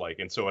elections look like.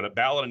 And so a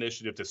ballot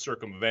initiative to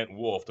circumvent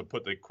Wolf, to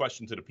put the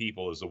question to the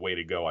people, is the way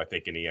to go, I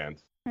think, in the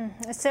end.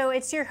 So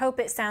it's your hope,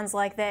 it sounds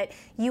like, that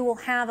you will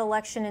have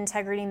election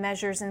integrity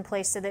measures in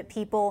place so that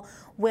people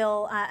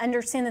will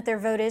understand that their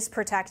vote is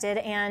protected,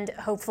 and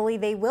hopefully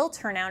they will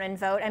turn out and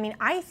vote. I mean,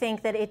 I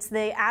think that it's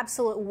the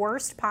absolute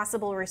worst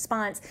possible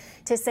response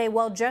to say,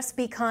 well, just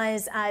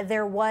because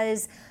there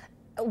was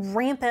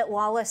rampant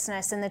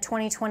lawlessness in the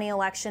 2020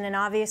 election, and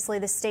obviously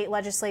the state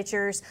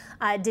legislatures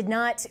did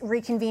not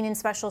reconvene in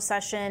special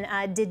session,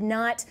 did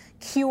not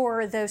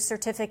cure those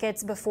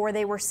certificates before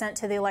they were sent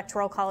to the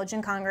Electoral College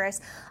in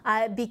Congress.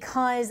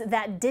 Because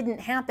that didn't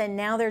happen,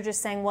 now they're just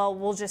saying, well,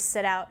 we'll just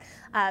sit out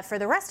for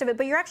the rest of it.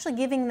 But you're actually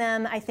giving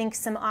them, I think,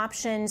 some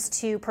options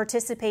to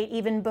participate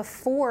even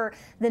before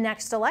the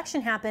next election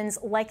happens,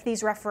 like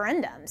these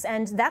referendums.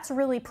 And that's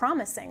really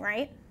promising,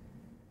 right?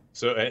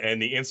 So, and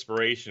the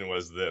inspiration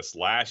was this.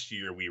 Last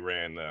year, we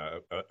ran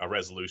a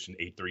resolution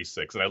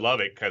 836, and I love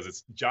it because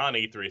it's John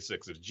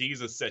 836. If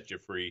Jesus set you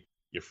free,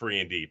 you're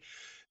free indeed.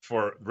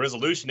 For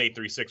resolution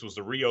 836 was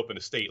to reopen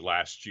the state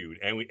last June,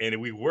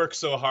 and we worked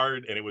so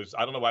hard, and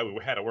I don't know why we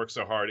had to work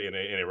so hard in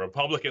a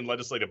Republican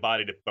legislative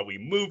body, but we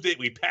moved it,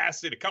 we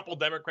passed it. A couple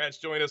Democrats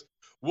joined us.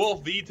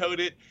 Wolf vetoed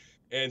it.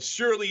 And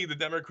surely the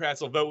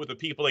Democrats will vote with the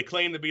people. They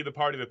claim to be the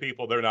party of the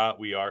people. They're not.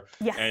 We are.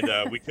 Yeah.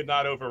 And we could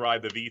not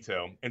override the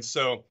veto. And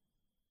so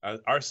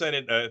our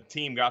Senate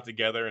team got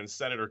together, and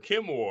Senator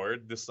Kim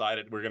Ward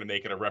decided we're going to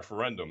make it a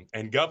referendum.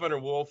 And Governor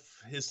Wolf,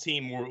 his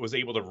team was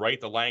able to write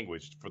the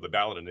language for the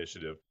ballot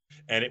initiative.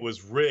 And it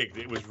was rigged.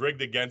 It was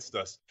rigged against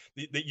us.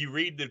 You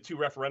read the 2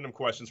 referendum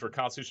questions for a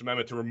constitutional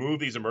amendment to remove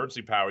these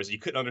emergency powers. You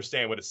couldn't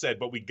understand what it said,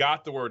 but we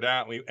got the word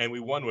out, and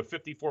we won with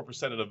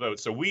 54% of the vote.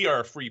 So we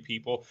are a free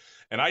people.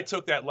 And I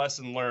took that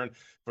lesson learned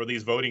for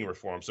these voting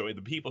reforms. So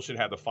the people should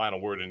have the final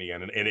word in the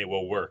end, and it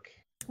will work.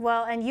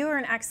 Well, and you are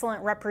an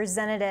excellent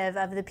representative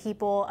of the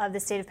people of the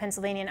state of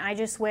Pennsylvania, and I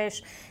just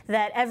wish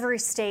that every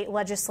state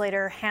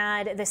legislator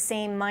had the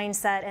same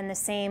mindset and the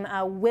same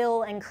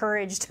will and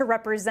courage to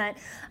represent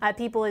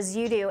people as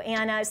you do.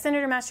 And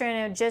Senator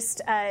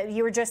Mastriano,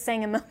 you were just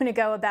saying a moment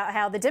ago about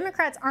how the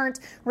Democrats aren't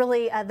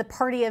really the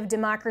party of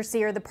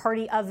democracy or the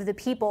party of the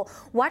people.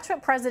 Watch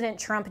what President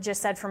Trump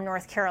just said from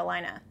North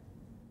Carolina.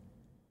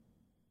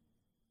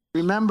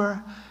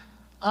 Remember,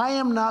 I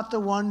am not the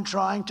one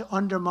trying to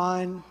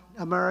undermine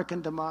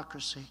American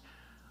democracy.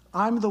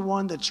 I'm the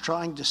one that's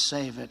trying to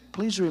save it.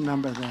 Please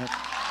remember that.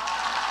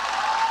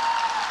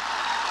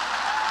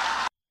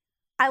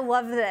 I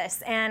love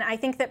this, and I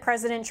think that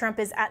President Trump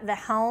is at the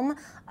helm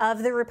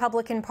of the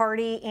Republican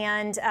Party.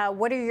 And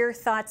what are your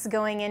thoughts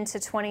going into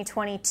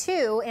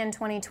 2022 and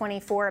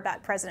 2024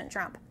 about President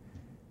Trump?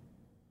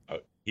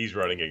 He's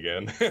running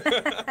again.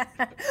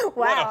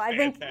 Wow, I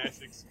think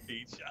fantastic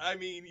speech. I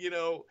mean,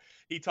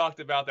 he talked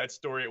about that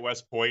story at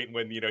West Point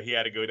when, he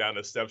had to go down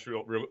the steps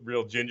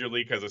real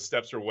gingerly because the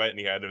steps were wet and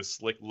he had those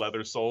slick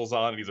leather soles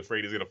on and he's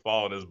afraid he's going to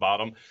fall on his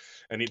bottom.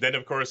 And then,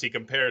 of course, he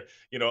compared,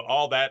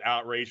 all that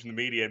outrage from the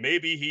media.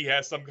 Maybe he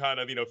has some kind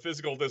of,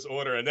 physical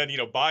disorder. And then,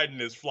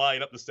 Biden is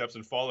flying up the steps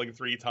and falling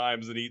 3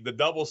 times. And the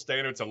double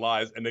standards and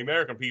lies. And the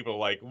American people are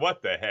like,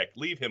 what the heck?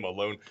 Leave him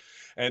alone.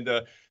 And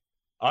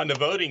on the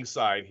voting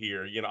side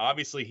here,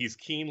 obviously he's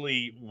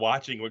keenly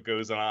watching what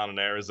goes on in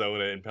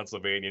Arizona and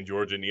Pennsylvania and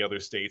Georgia and the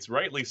other states,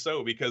 rightly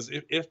so, because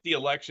if the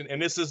election,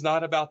 and this is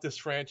not about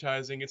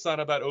disfranchising, it's not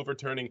about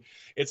overturning,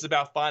 it's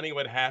about finding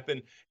what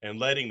happened and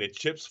letting the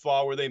chips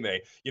fall where they may.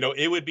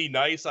 It would be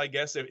nice, I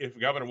guess, if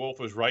Governor Wolf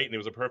was right and it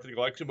was a perfect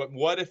election, but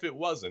what if it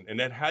wasn't? And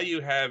then how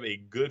you have a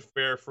good,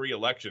 fair, free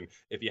election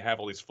if you have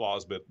all these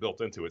flaws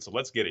built into it? So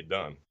let's get it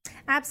done.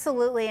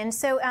 Absolutely. And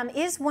so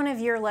is one of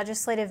your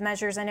legislative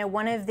measures, I know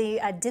one of the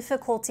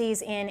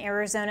difficulties in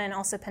Arizona and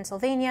also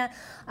Pennsylvania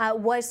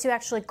was to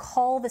actually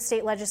call the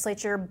state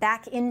legislature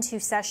back into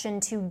session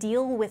to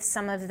deal with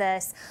some of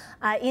this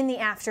in the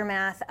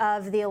aftermath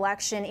of the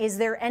election. Is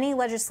there any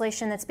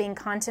legislation that's being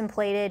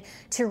contemplated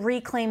to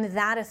reclaim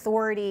that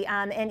authority?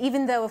 And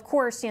even though, of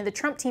course, the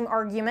Trump team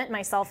argument,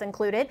 myself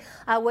included,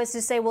 was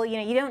to say, well,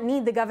 you don't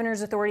need the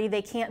governor's authority.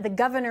 The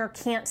governor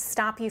can't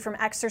stop you from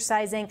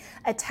exercising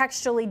a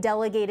textually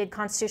delegated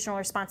constitutional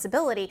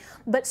responsibility.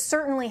 But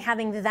certainly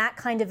having that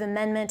kind of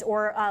amendment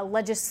or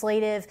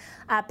legislative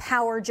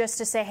power just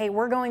to say, hey,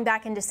 we're going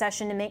back into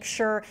session to make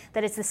sure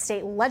that it's the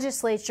state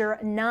legislature,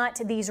 not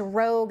these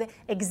rogue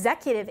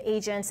executive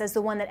agents, as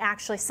the one that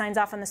actually signs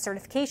off on the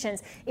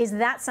certifications. Is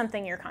that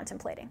something you're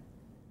contemplating?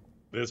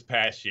 This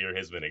past year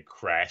has been a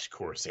crash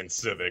course in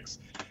civics,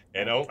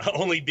 and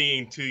only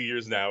being 2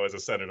 years now as a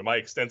senator, my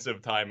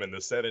extensive time in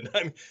the Senate.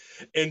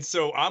 And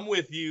so I'm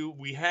with you.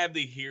 We had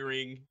the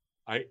hearing.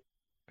 I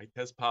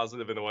test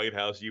positive in the White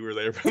House. You were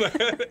there for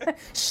that.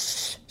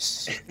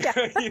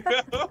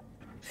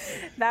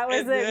 That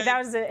was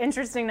an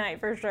interesting night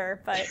for sure.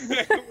 But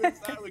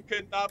I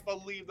could not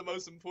believe the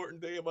most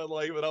important day of my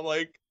life, and I'm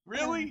like,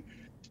 really?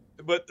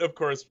 But of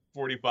course,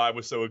 45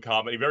 was so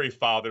accommodating, very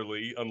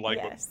fatherly,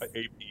 unlike what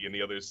AP and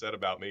the others said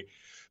about me.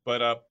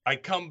 But I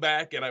come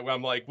back and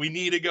I'm like, we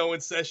need to go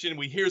in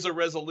session. Here's a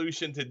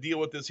resolution to deal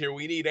with this here.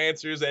 We need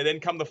answers. And then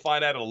come to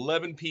find out at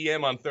 11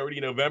 p.m. on 30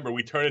 November,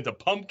 we turn into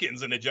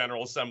pumpkins in the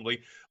General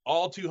Assembly.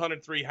 All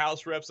 203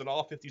 House reps and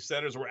all 50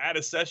 senators were out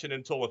of session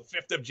until the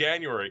 5th of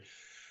January.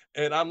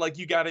 And I'm like,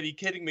 you got to be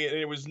kidding me. And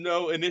there was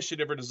no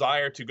initiative or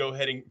desire to go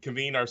ahead and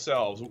convene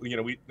ourselves.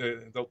 We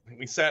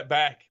sat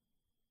back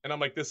and I'm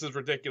like, this is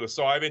ridiculous.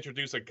 So I've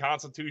introduced a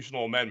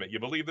constitutional amendment. You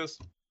believe this?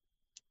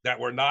 That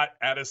we're not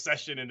at a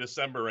session in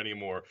December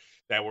anymore,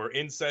 that we're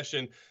in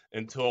session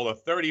until the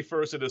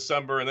 31st of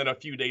December. And then a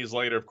few days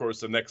later, of course,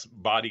 the next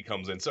body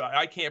comes in. So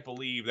I can't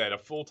believe that a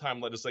full-time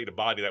legislative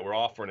body that we're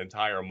off for an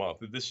entire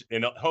month.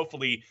 And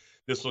hopefully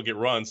this will get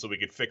run so we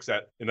could fix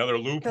that another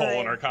loophole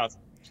in our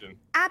Constitution.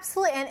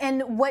 Absolutely.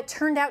 And what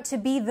turned out to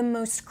be the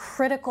most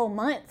critical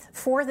month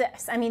for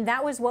this. I mean,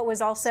 that was what was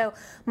also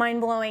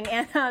mind-blowing.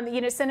 And,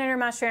 Senator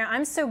Mastriano,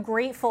 I'm so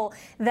grateful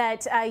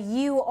that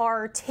you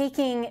are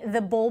taking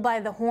the bull by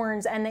the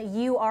horns and that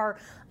you are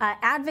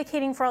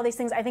advocating for all these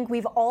things. I think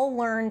we've all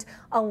learned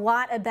a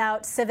lot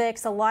about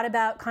civics, a lot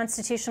about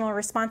constitutional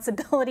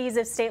responsibilities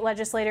of state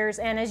legislators.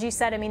 And as you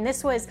said, I mean,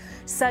 this was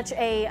such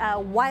a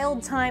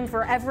wild time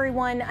for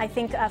everyone, I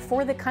think,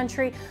 for the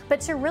country.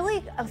 But to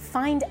really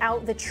find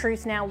out the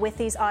truth now with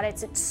these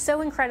audits, it's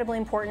so incredibly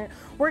important.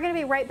 We're going to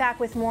be right back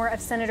with more of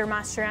Senator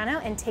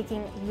Mastriano and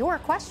taking your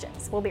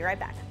questions. We'll be right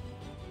back.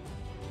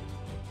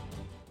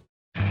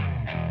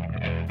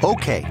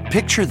 Okay,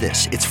 picture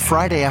this. It's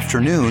Friday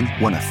afternoon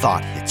when a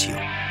thought hits you.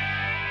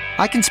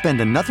 I can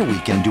spend another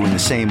weekend doing the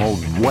same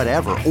old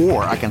whatever,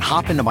 or I can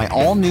hop into my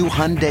all-new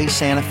Hyundai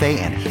Santa Fe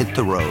and hit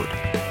the road.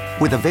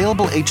 With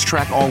available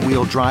H-Track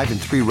all-wheel drive and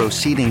 3-row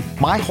seating,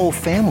 my whole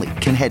family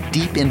can head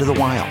deep into the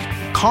wild.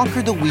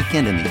 Conquer the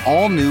weekend in the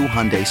all-new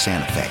Hyundai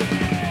Santa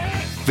Fe.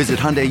 Visit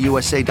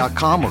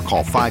HyundaiUSA.com or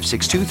call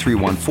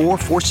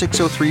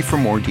 562-314-4603 for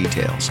more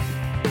details.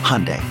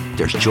 Hyundai,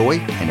 there's joy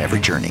in every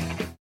journey.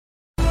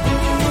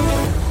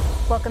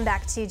 Welcome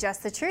back to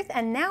Just the Truth,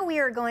 and now we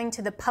are going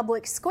to the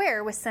public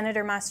square with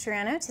Senator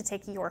Mastriano to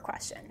take your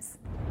questions.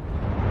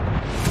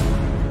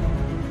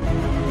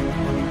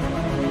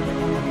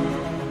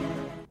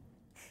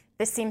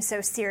 This seems so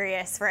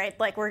serious, right?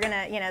 Like we're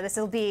gonna, this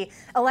will be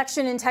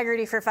election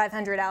integrity for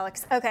 500,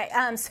 Alex. Okay,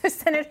 so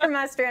Senator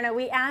Mastriano,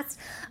 we asked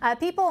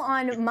people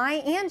on my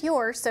and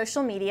your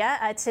social media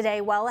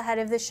today, well ahead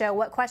of the show,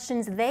 what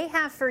questions they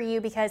have for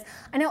you, because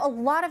I know a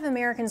lot of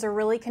Americans are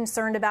really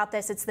concerned about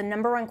this. It's the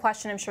number one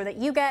question I'm sure that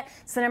you get.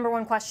 It's the number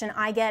one question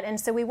I get. And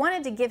so we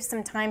wanted to give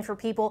some time for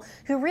people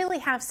who really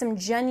have some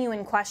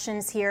genuine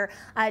questions here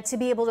to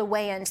be able to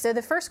weigh in. So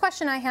the first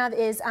question I have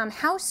is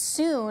how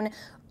soon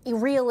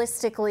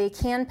realistically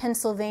can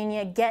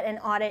Pennsylvania get an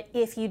audit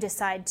if you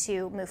decide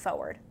to move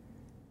forward?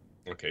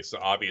 Okay, so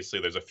obviously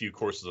there's a few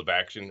courses of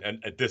action,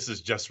 and this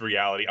is just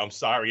reality. I'm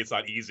sorry, it's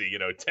not easy.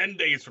 10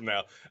 days from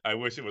now, I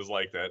wish it was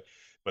like that.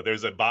 But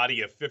there's a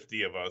body of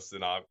 50 of us,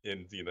 and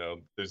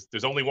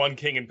there's only one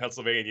king in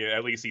Pennsylvania.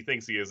 At least he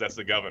thinks he is. That's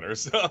the governor.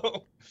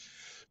 So,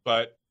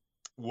 but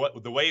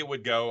the way it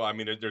would go, I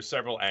mean, there's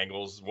several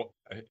angles.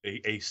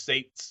 A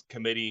state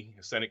committee,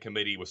 a Senate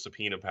committee with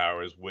subpoena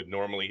powers would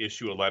normally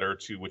issue a letter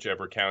to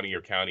whichever county or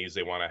counties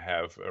they want to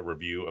have a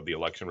review of the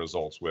election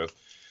results with,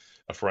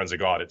 a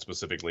forensic audit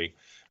specifically.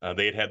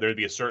 There'd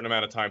be a certain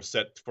amount of time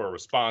set for a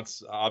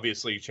response.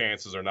 Obviously,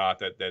 chances are not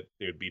that it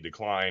would be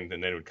declined,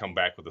 and then it would come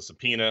back with a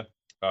subpoena.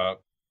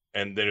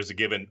 And there's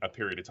a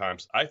period of time.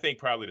 So I think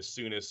probably the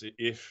soonest,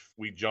 if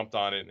we jumped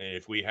on it and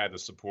if we had the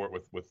support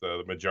with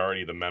the majority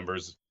of the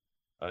members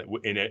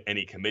in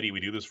any committee we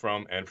do this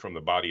from and from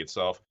the body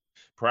itself,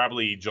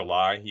 probably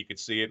July you could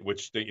see it,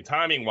 which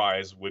timing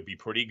wise would be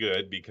pretty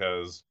good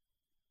because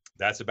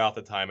that's about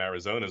the time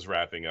Arizona's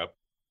wrapping up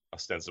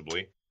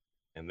ostensibly.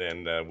 And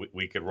then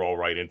we could roll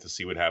right in to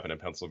see what happened in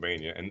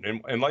Pennsylvania.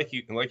 And like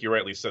you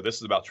rightly said, this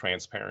is about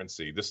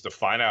transparency. This is to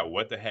find out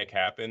what the heck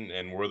happened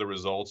and were the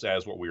results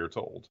as what we were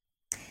told.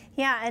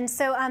 Yeah, and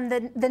so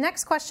the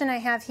next question I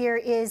have here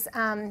is,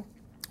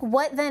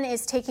 what then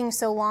is taking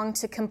so long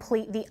to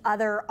complete the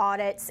other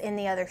audits in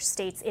the other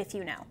states, if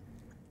you know?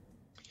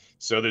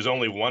 So there's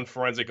only one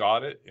forensic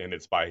audit, and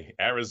it's by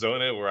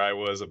Arizona, where I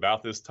was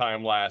about this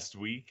time last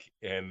week.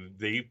 And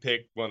they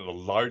picked one of the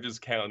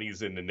largest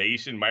counties in the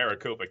nation,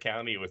 Maricopa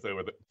County, with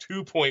over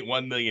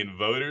 2.1 million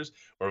voters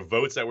or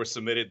votes that were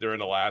submitted during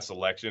the last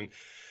election.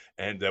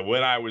 And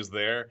when I was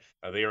there,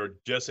 they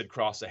just had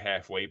crossed a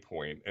halfway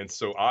point. And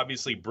so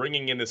obviously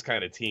bringing in this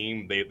kind of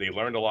team, they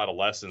learned a lot of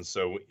lessons.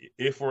 So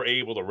if we're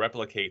able to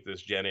replicate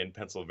this, Jenna, in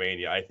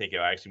Pennsylvania, I think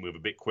it'll actually move a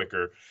bit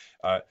quicker.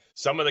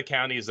 Some of the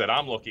counties that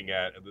I'm looking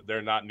at,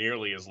 they're not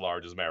nearly as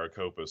large as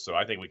Maricopa. So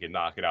I think we can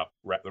knock it out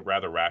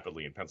rather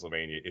rapidly in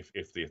Pennsylvania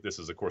if this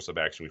is a course of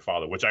action we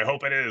follow, which I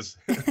hope it is.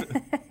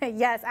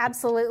 Yes,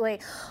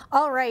 absolutely.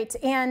 All right.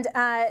 And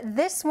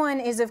this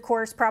one is, of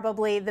course,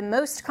 probably the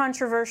most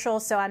controversial,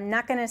 so I'm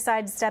not going to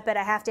sidestep it.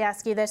 I have to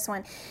ask you this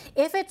one.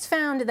 If it's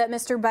found that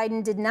Mr.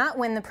 Biden did not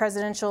win the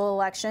presidential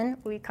election,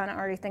 we kind of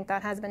already think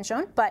that has been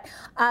shown, but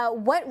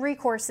what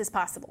recourse is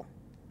possible?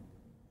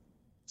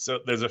 So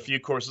there's a few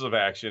courses of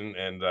action,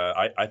 and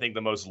I think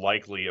the most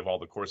likely of all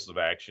the courses of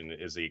action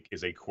is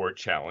a court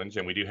challenge.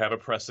 And we do have a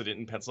precedent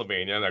in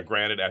Pennsylvania, now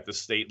granted at the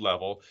state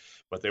level,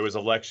 but there was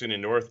election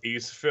in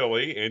Northeast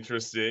Philly,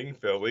 interesting,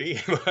 Philly,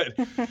 but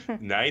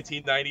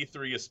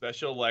 1993, a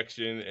special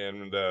election,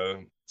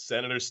 and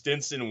Senator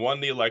Stinson won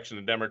the election,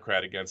 a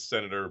Democrat, against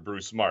Senator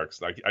Bruce Marks.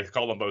 I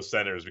call them both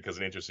senators because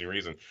of an interesting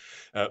reason.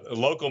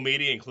 Local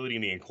media, including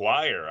the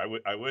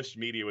Inquirer, I wish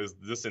media was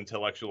this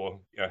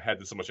intellectual,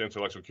 had so much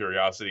intellectual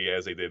curiosity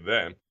as they did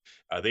then.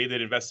 They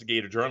did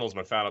investigative journalism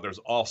and found out there's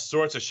all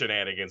sorts of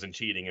shenanigans and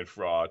cheating and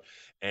fraud.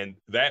 And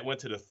that went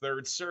to the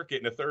Third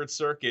Circuit, and the Third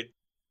Circuit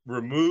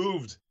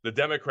removed the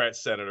Democrat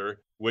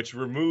senator, which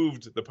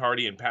removed the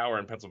party in power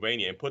in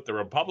Pennsylvania and put the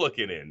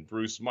Republican in,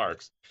 Bruce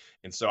Marks.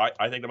 And so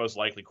I think the most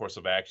likely course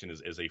of action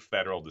is a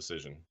federal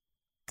decision.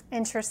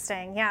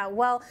 Interesting. Yeah.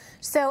 Well,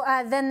 so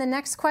then the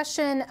next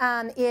question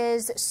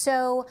is,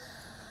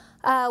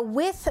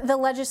 with the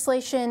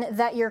legislation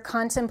that you're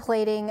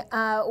contemplating,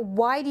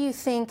 why do you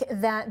think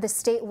that the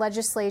state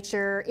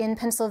legislature in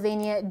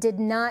Pennsylvania did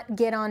not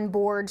get on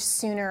board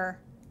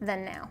sooner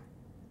than now?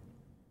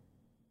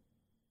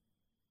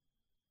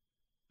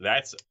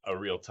 That's a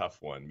real tough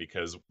one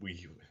because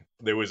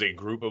there was a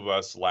group of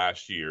us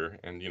last year,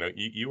 and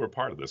you were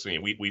part of this. I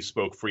mean, we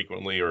spoke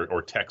frequently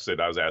or texted.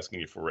 I was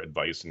asking you for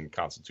advice and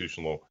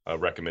constitutional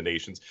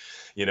recommendations,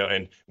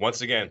 and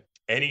once again,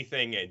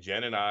 anything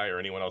Jen and I or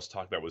anyone else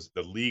talked about was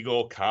the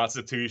legal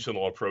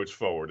constitutional approach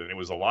forward, and it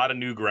was a lot of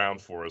new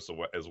ground for us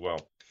as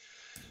well.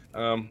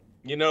 Up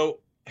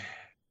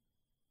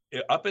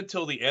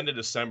until the end of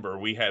December,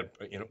 we had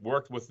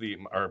worked with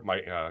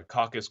my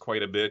caucus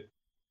quite a bit.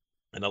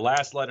 And the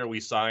last letter we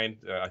signed,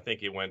 I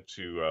think it went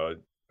to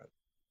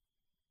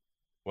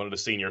one of the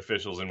senior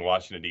officials in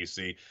Washington,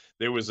 D.C.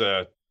 There was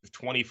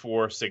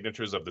 24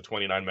 signatures of the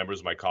 29 members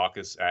of my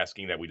caucus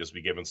asking that we just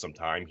be given some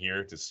time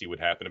here to see what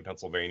happened in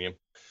Pennsylvania.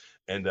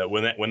 And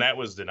when that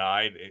was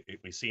denied,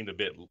 we seemed a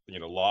bit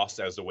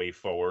lost as the way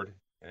forward.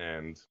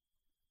 And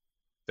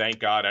thank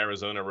God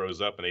Arizona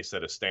rose up and they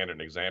set a standard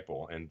and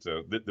example. And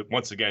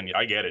once again,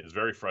 I get it. It's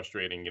very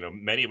frustrating.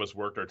 Many of us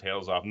worked our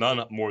tails off,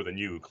 none more than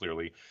you,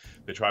 clearly,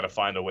 to try to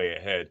find a way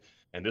ahead.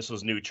 And this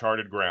was new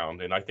charted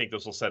ground. And I think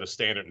this will set a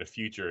standard in the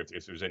future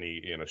if there's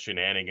any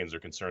shenanigans or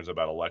concerns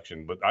about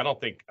election. But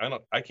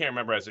I can't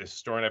remember, as a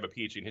historian, I have a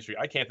PhD in history,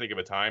 I can't think of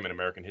a time in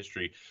American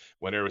history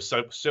when there was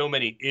so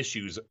many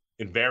issues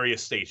in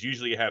various states.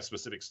 Usually you have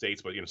specific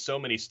states, but so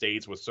many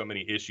states with so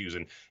many issues,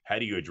 and how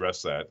do you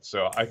address that?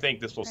 So I think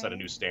this will set a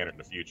new standard in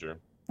the future.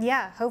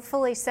 Yeah,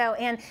 hopefully so.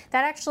 And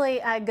that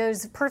actually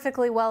goes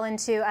perfectly well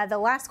into the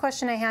last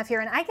question I have here.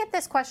 And I get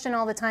this question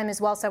all the time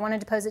as well, so I wanted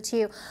to pose it to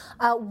you.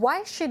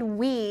 Why should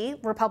we,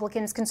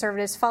 Republicans,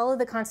 conservatives, follow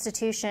the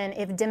Constitution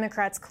if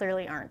Democrats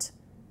clearly aren't?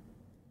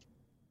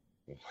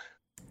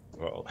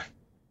 Well,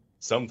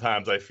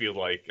 sometimes I feel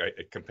like I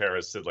compare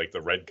us to like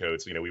the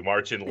Redcoats. You know, we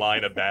march in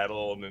line of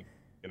battle,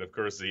 and of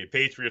course the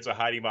Patriots are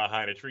hiding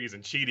behind the trees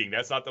and cheating.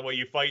 That's not the way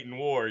you fight in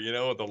war. You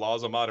know, the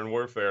laws of modern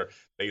warfare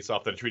based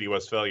off the Treaty of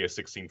Westphalia,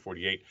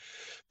 1648.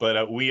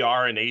 But we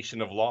are a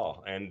nation of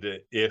law, and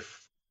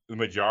if the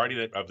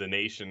majority of the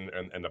nation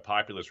and the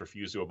populace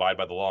refuse to abide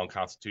by the law and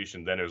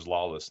Constitution, then there's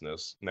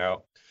lawlessness.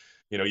 Now,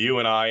 you know, you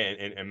and I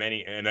and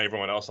many and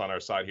everyone else on our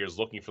side here is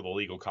looking for the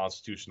legal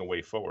constitutional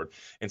way forward.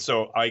 And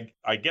so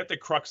I get the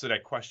crux of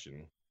that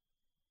question,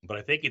 but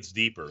I think it's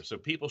deeper. So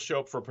people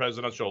show up for a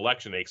presidential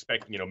election, they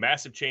expect, you know,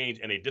 massive change,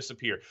 and they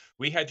disappear.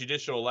 We had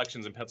judicial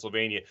elections in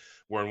Pennsylvania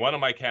where in one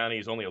of my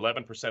counties, only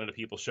 11% of the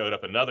people showed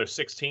up, another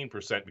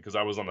 16% because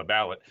I was on the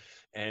ballot.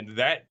 And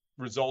that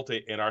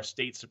resulted in our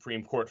state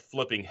Supreme Court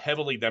flipping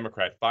heavily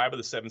Democrat, 5 of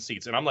the 7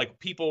 seats. And I'm like,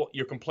 people,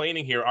 you're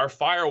complaining here. Our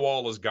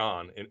firewall is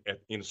gone.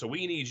 And so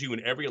we need you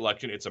in every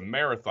election. It's a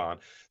marathon.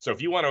 So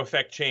if you want to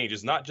affect change,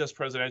 it's not just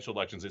presidential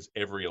elections, it's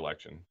every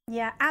election.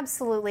 Yeah,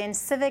 absolutely. And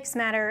civics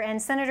matter.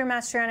 And Senator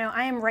Mastriano,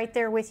 I am right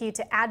there with you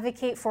to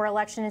advocate for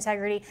election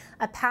integrity,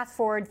 a path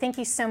forward. Thank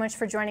you so much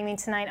for joining me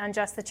tonight on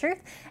Just the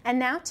Truth. And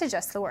now to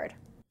Just the Word.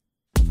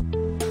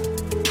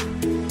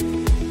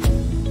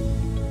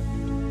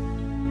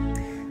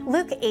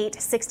 Luke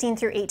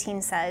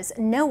 8:16-18 says,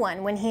 "No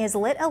one, when he has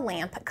lit a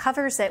lamp,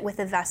 covers it with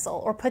a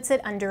vessel or puts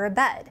it under a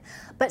bed,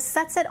 but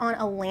sets it on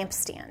a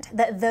lampstand,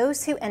 that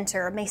those who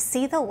enter may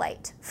see the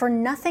light. For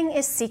nothing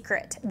is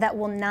secret that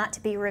will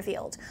not be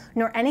revealed,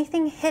 nor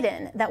anything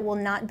hidden that will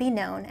not be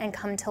known and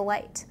come to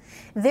light.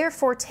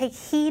 Therefore take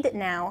heed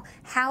now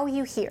how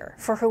you hear,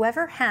 for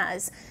whoever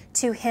has,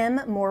 to him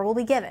more will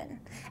be given,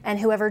 and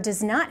whoever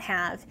does not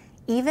have,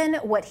 even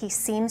what he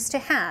seems to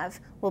have,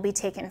 will be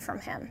taken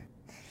from him."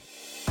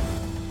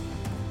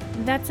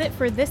 That's it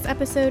for this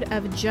episode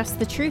of Just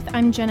the Truth.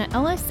 I'm Jenna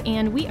Ellis,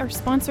 and we are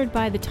sponsored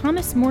by the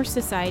Thomas More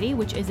Society,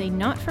 which is a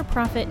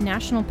not-for-profit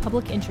national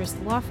public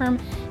interest law firm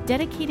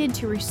dedicated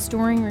to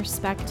restoring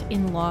respect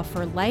in law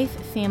for life,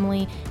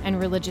 family, and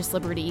religious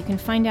liberty. You can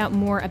find out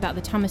more about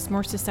the Thomas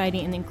More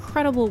Society and the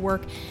incredible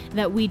work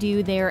that we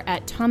do there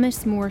at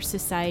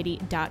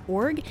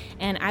thomasmoresociety.org.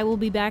 And I will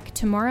be back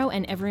tomorrow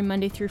and every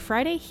Monday through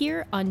Friday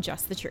here on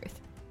Just the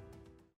Truth.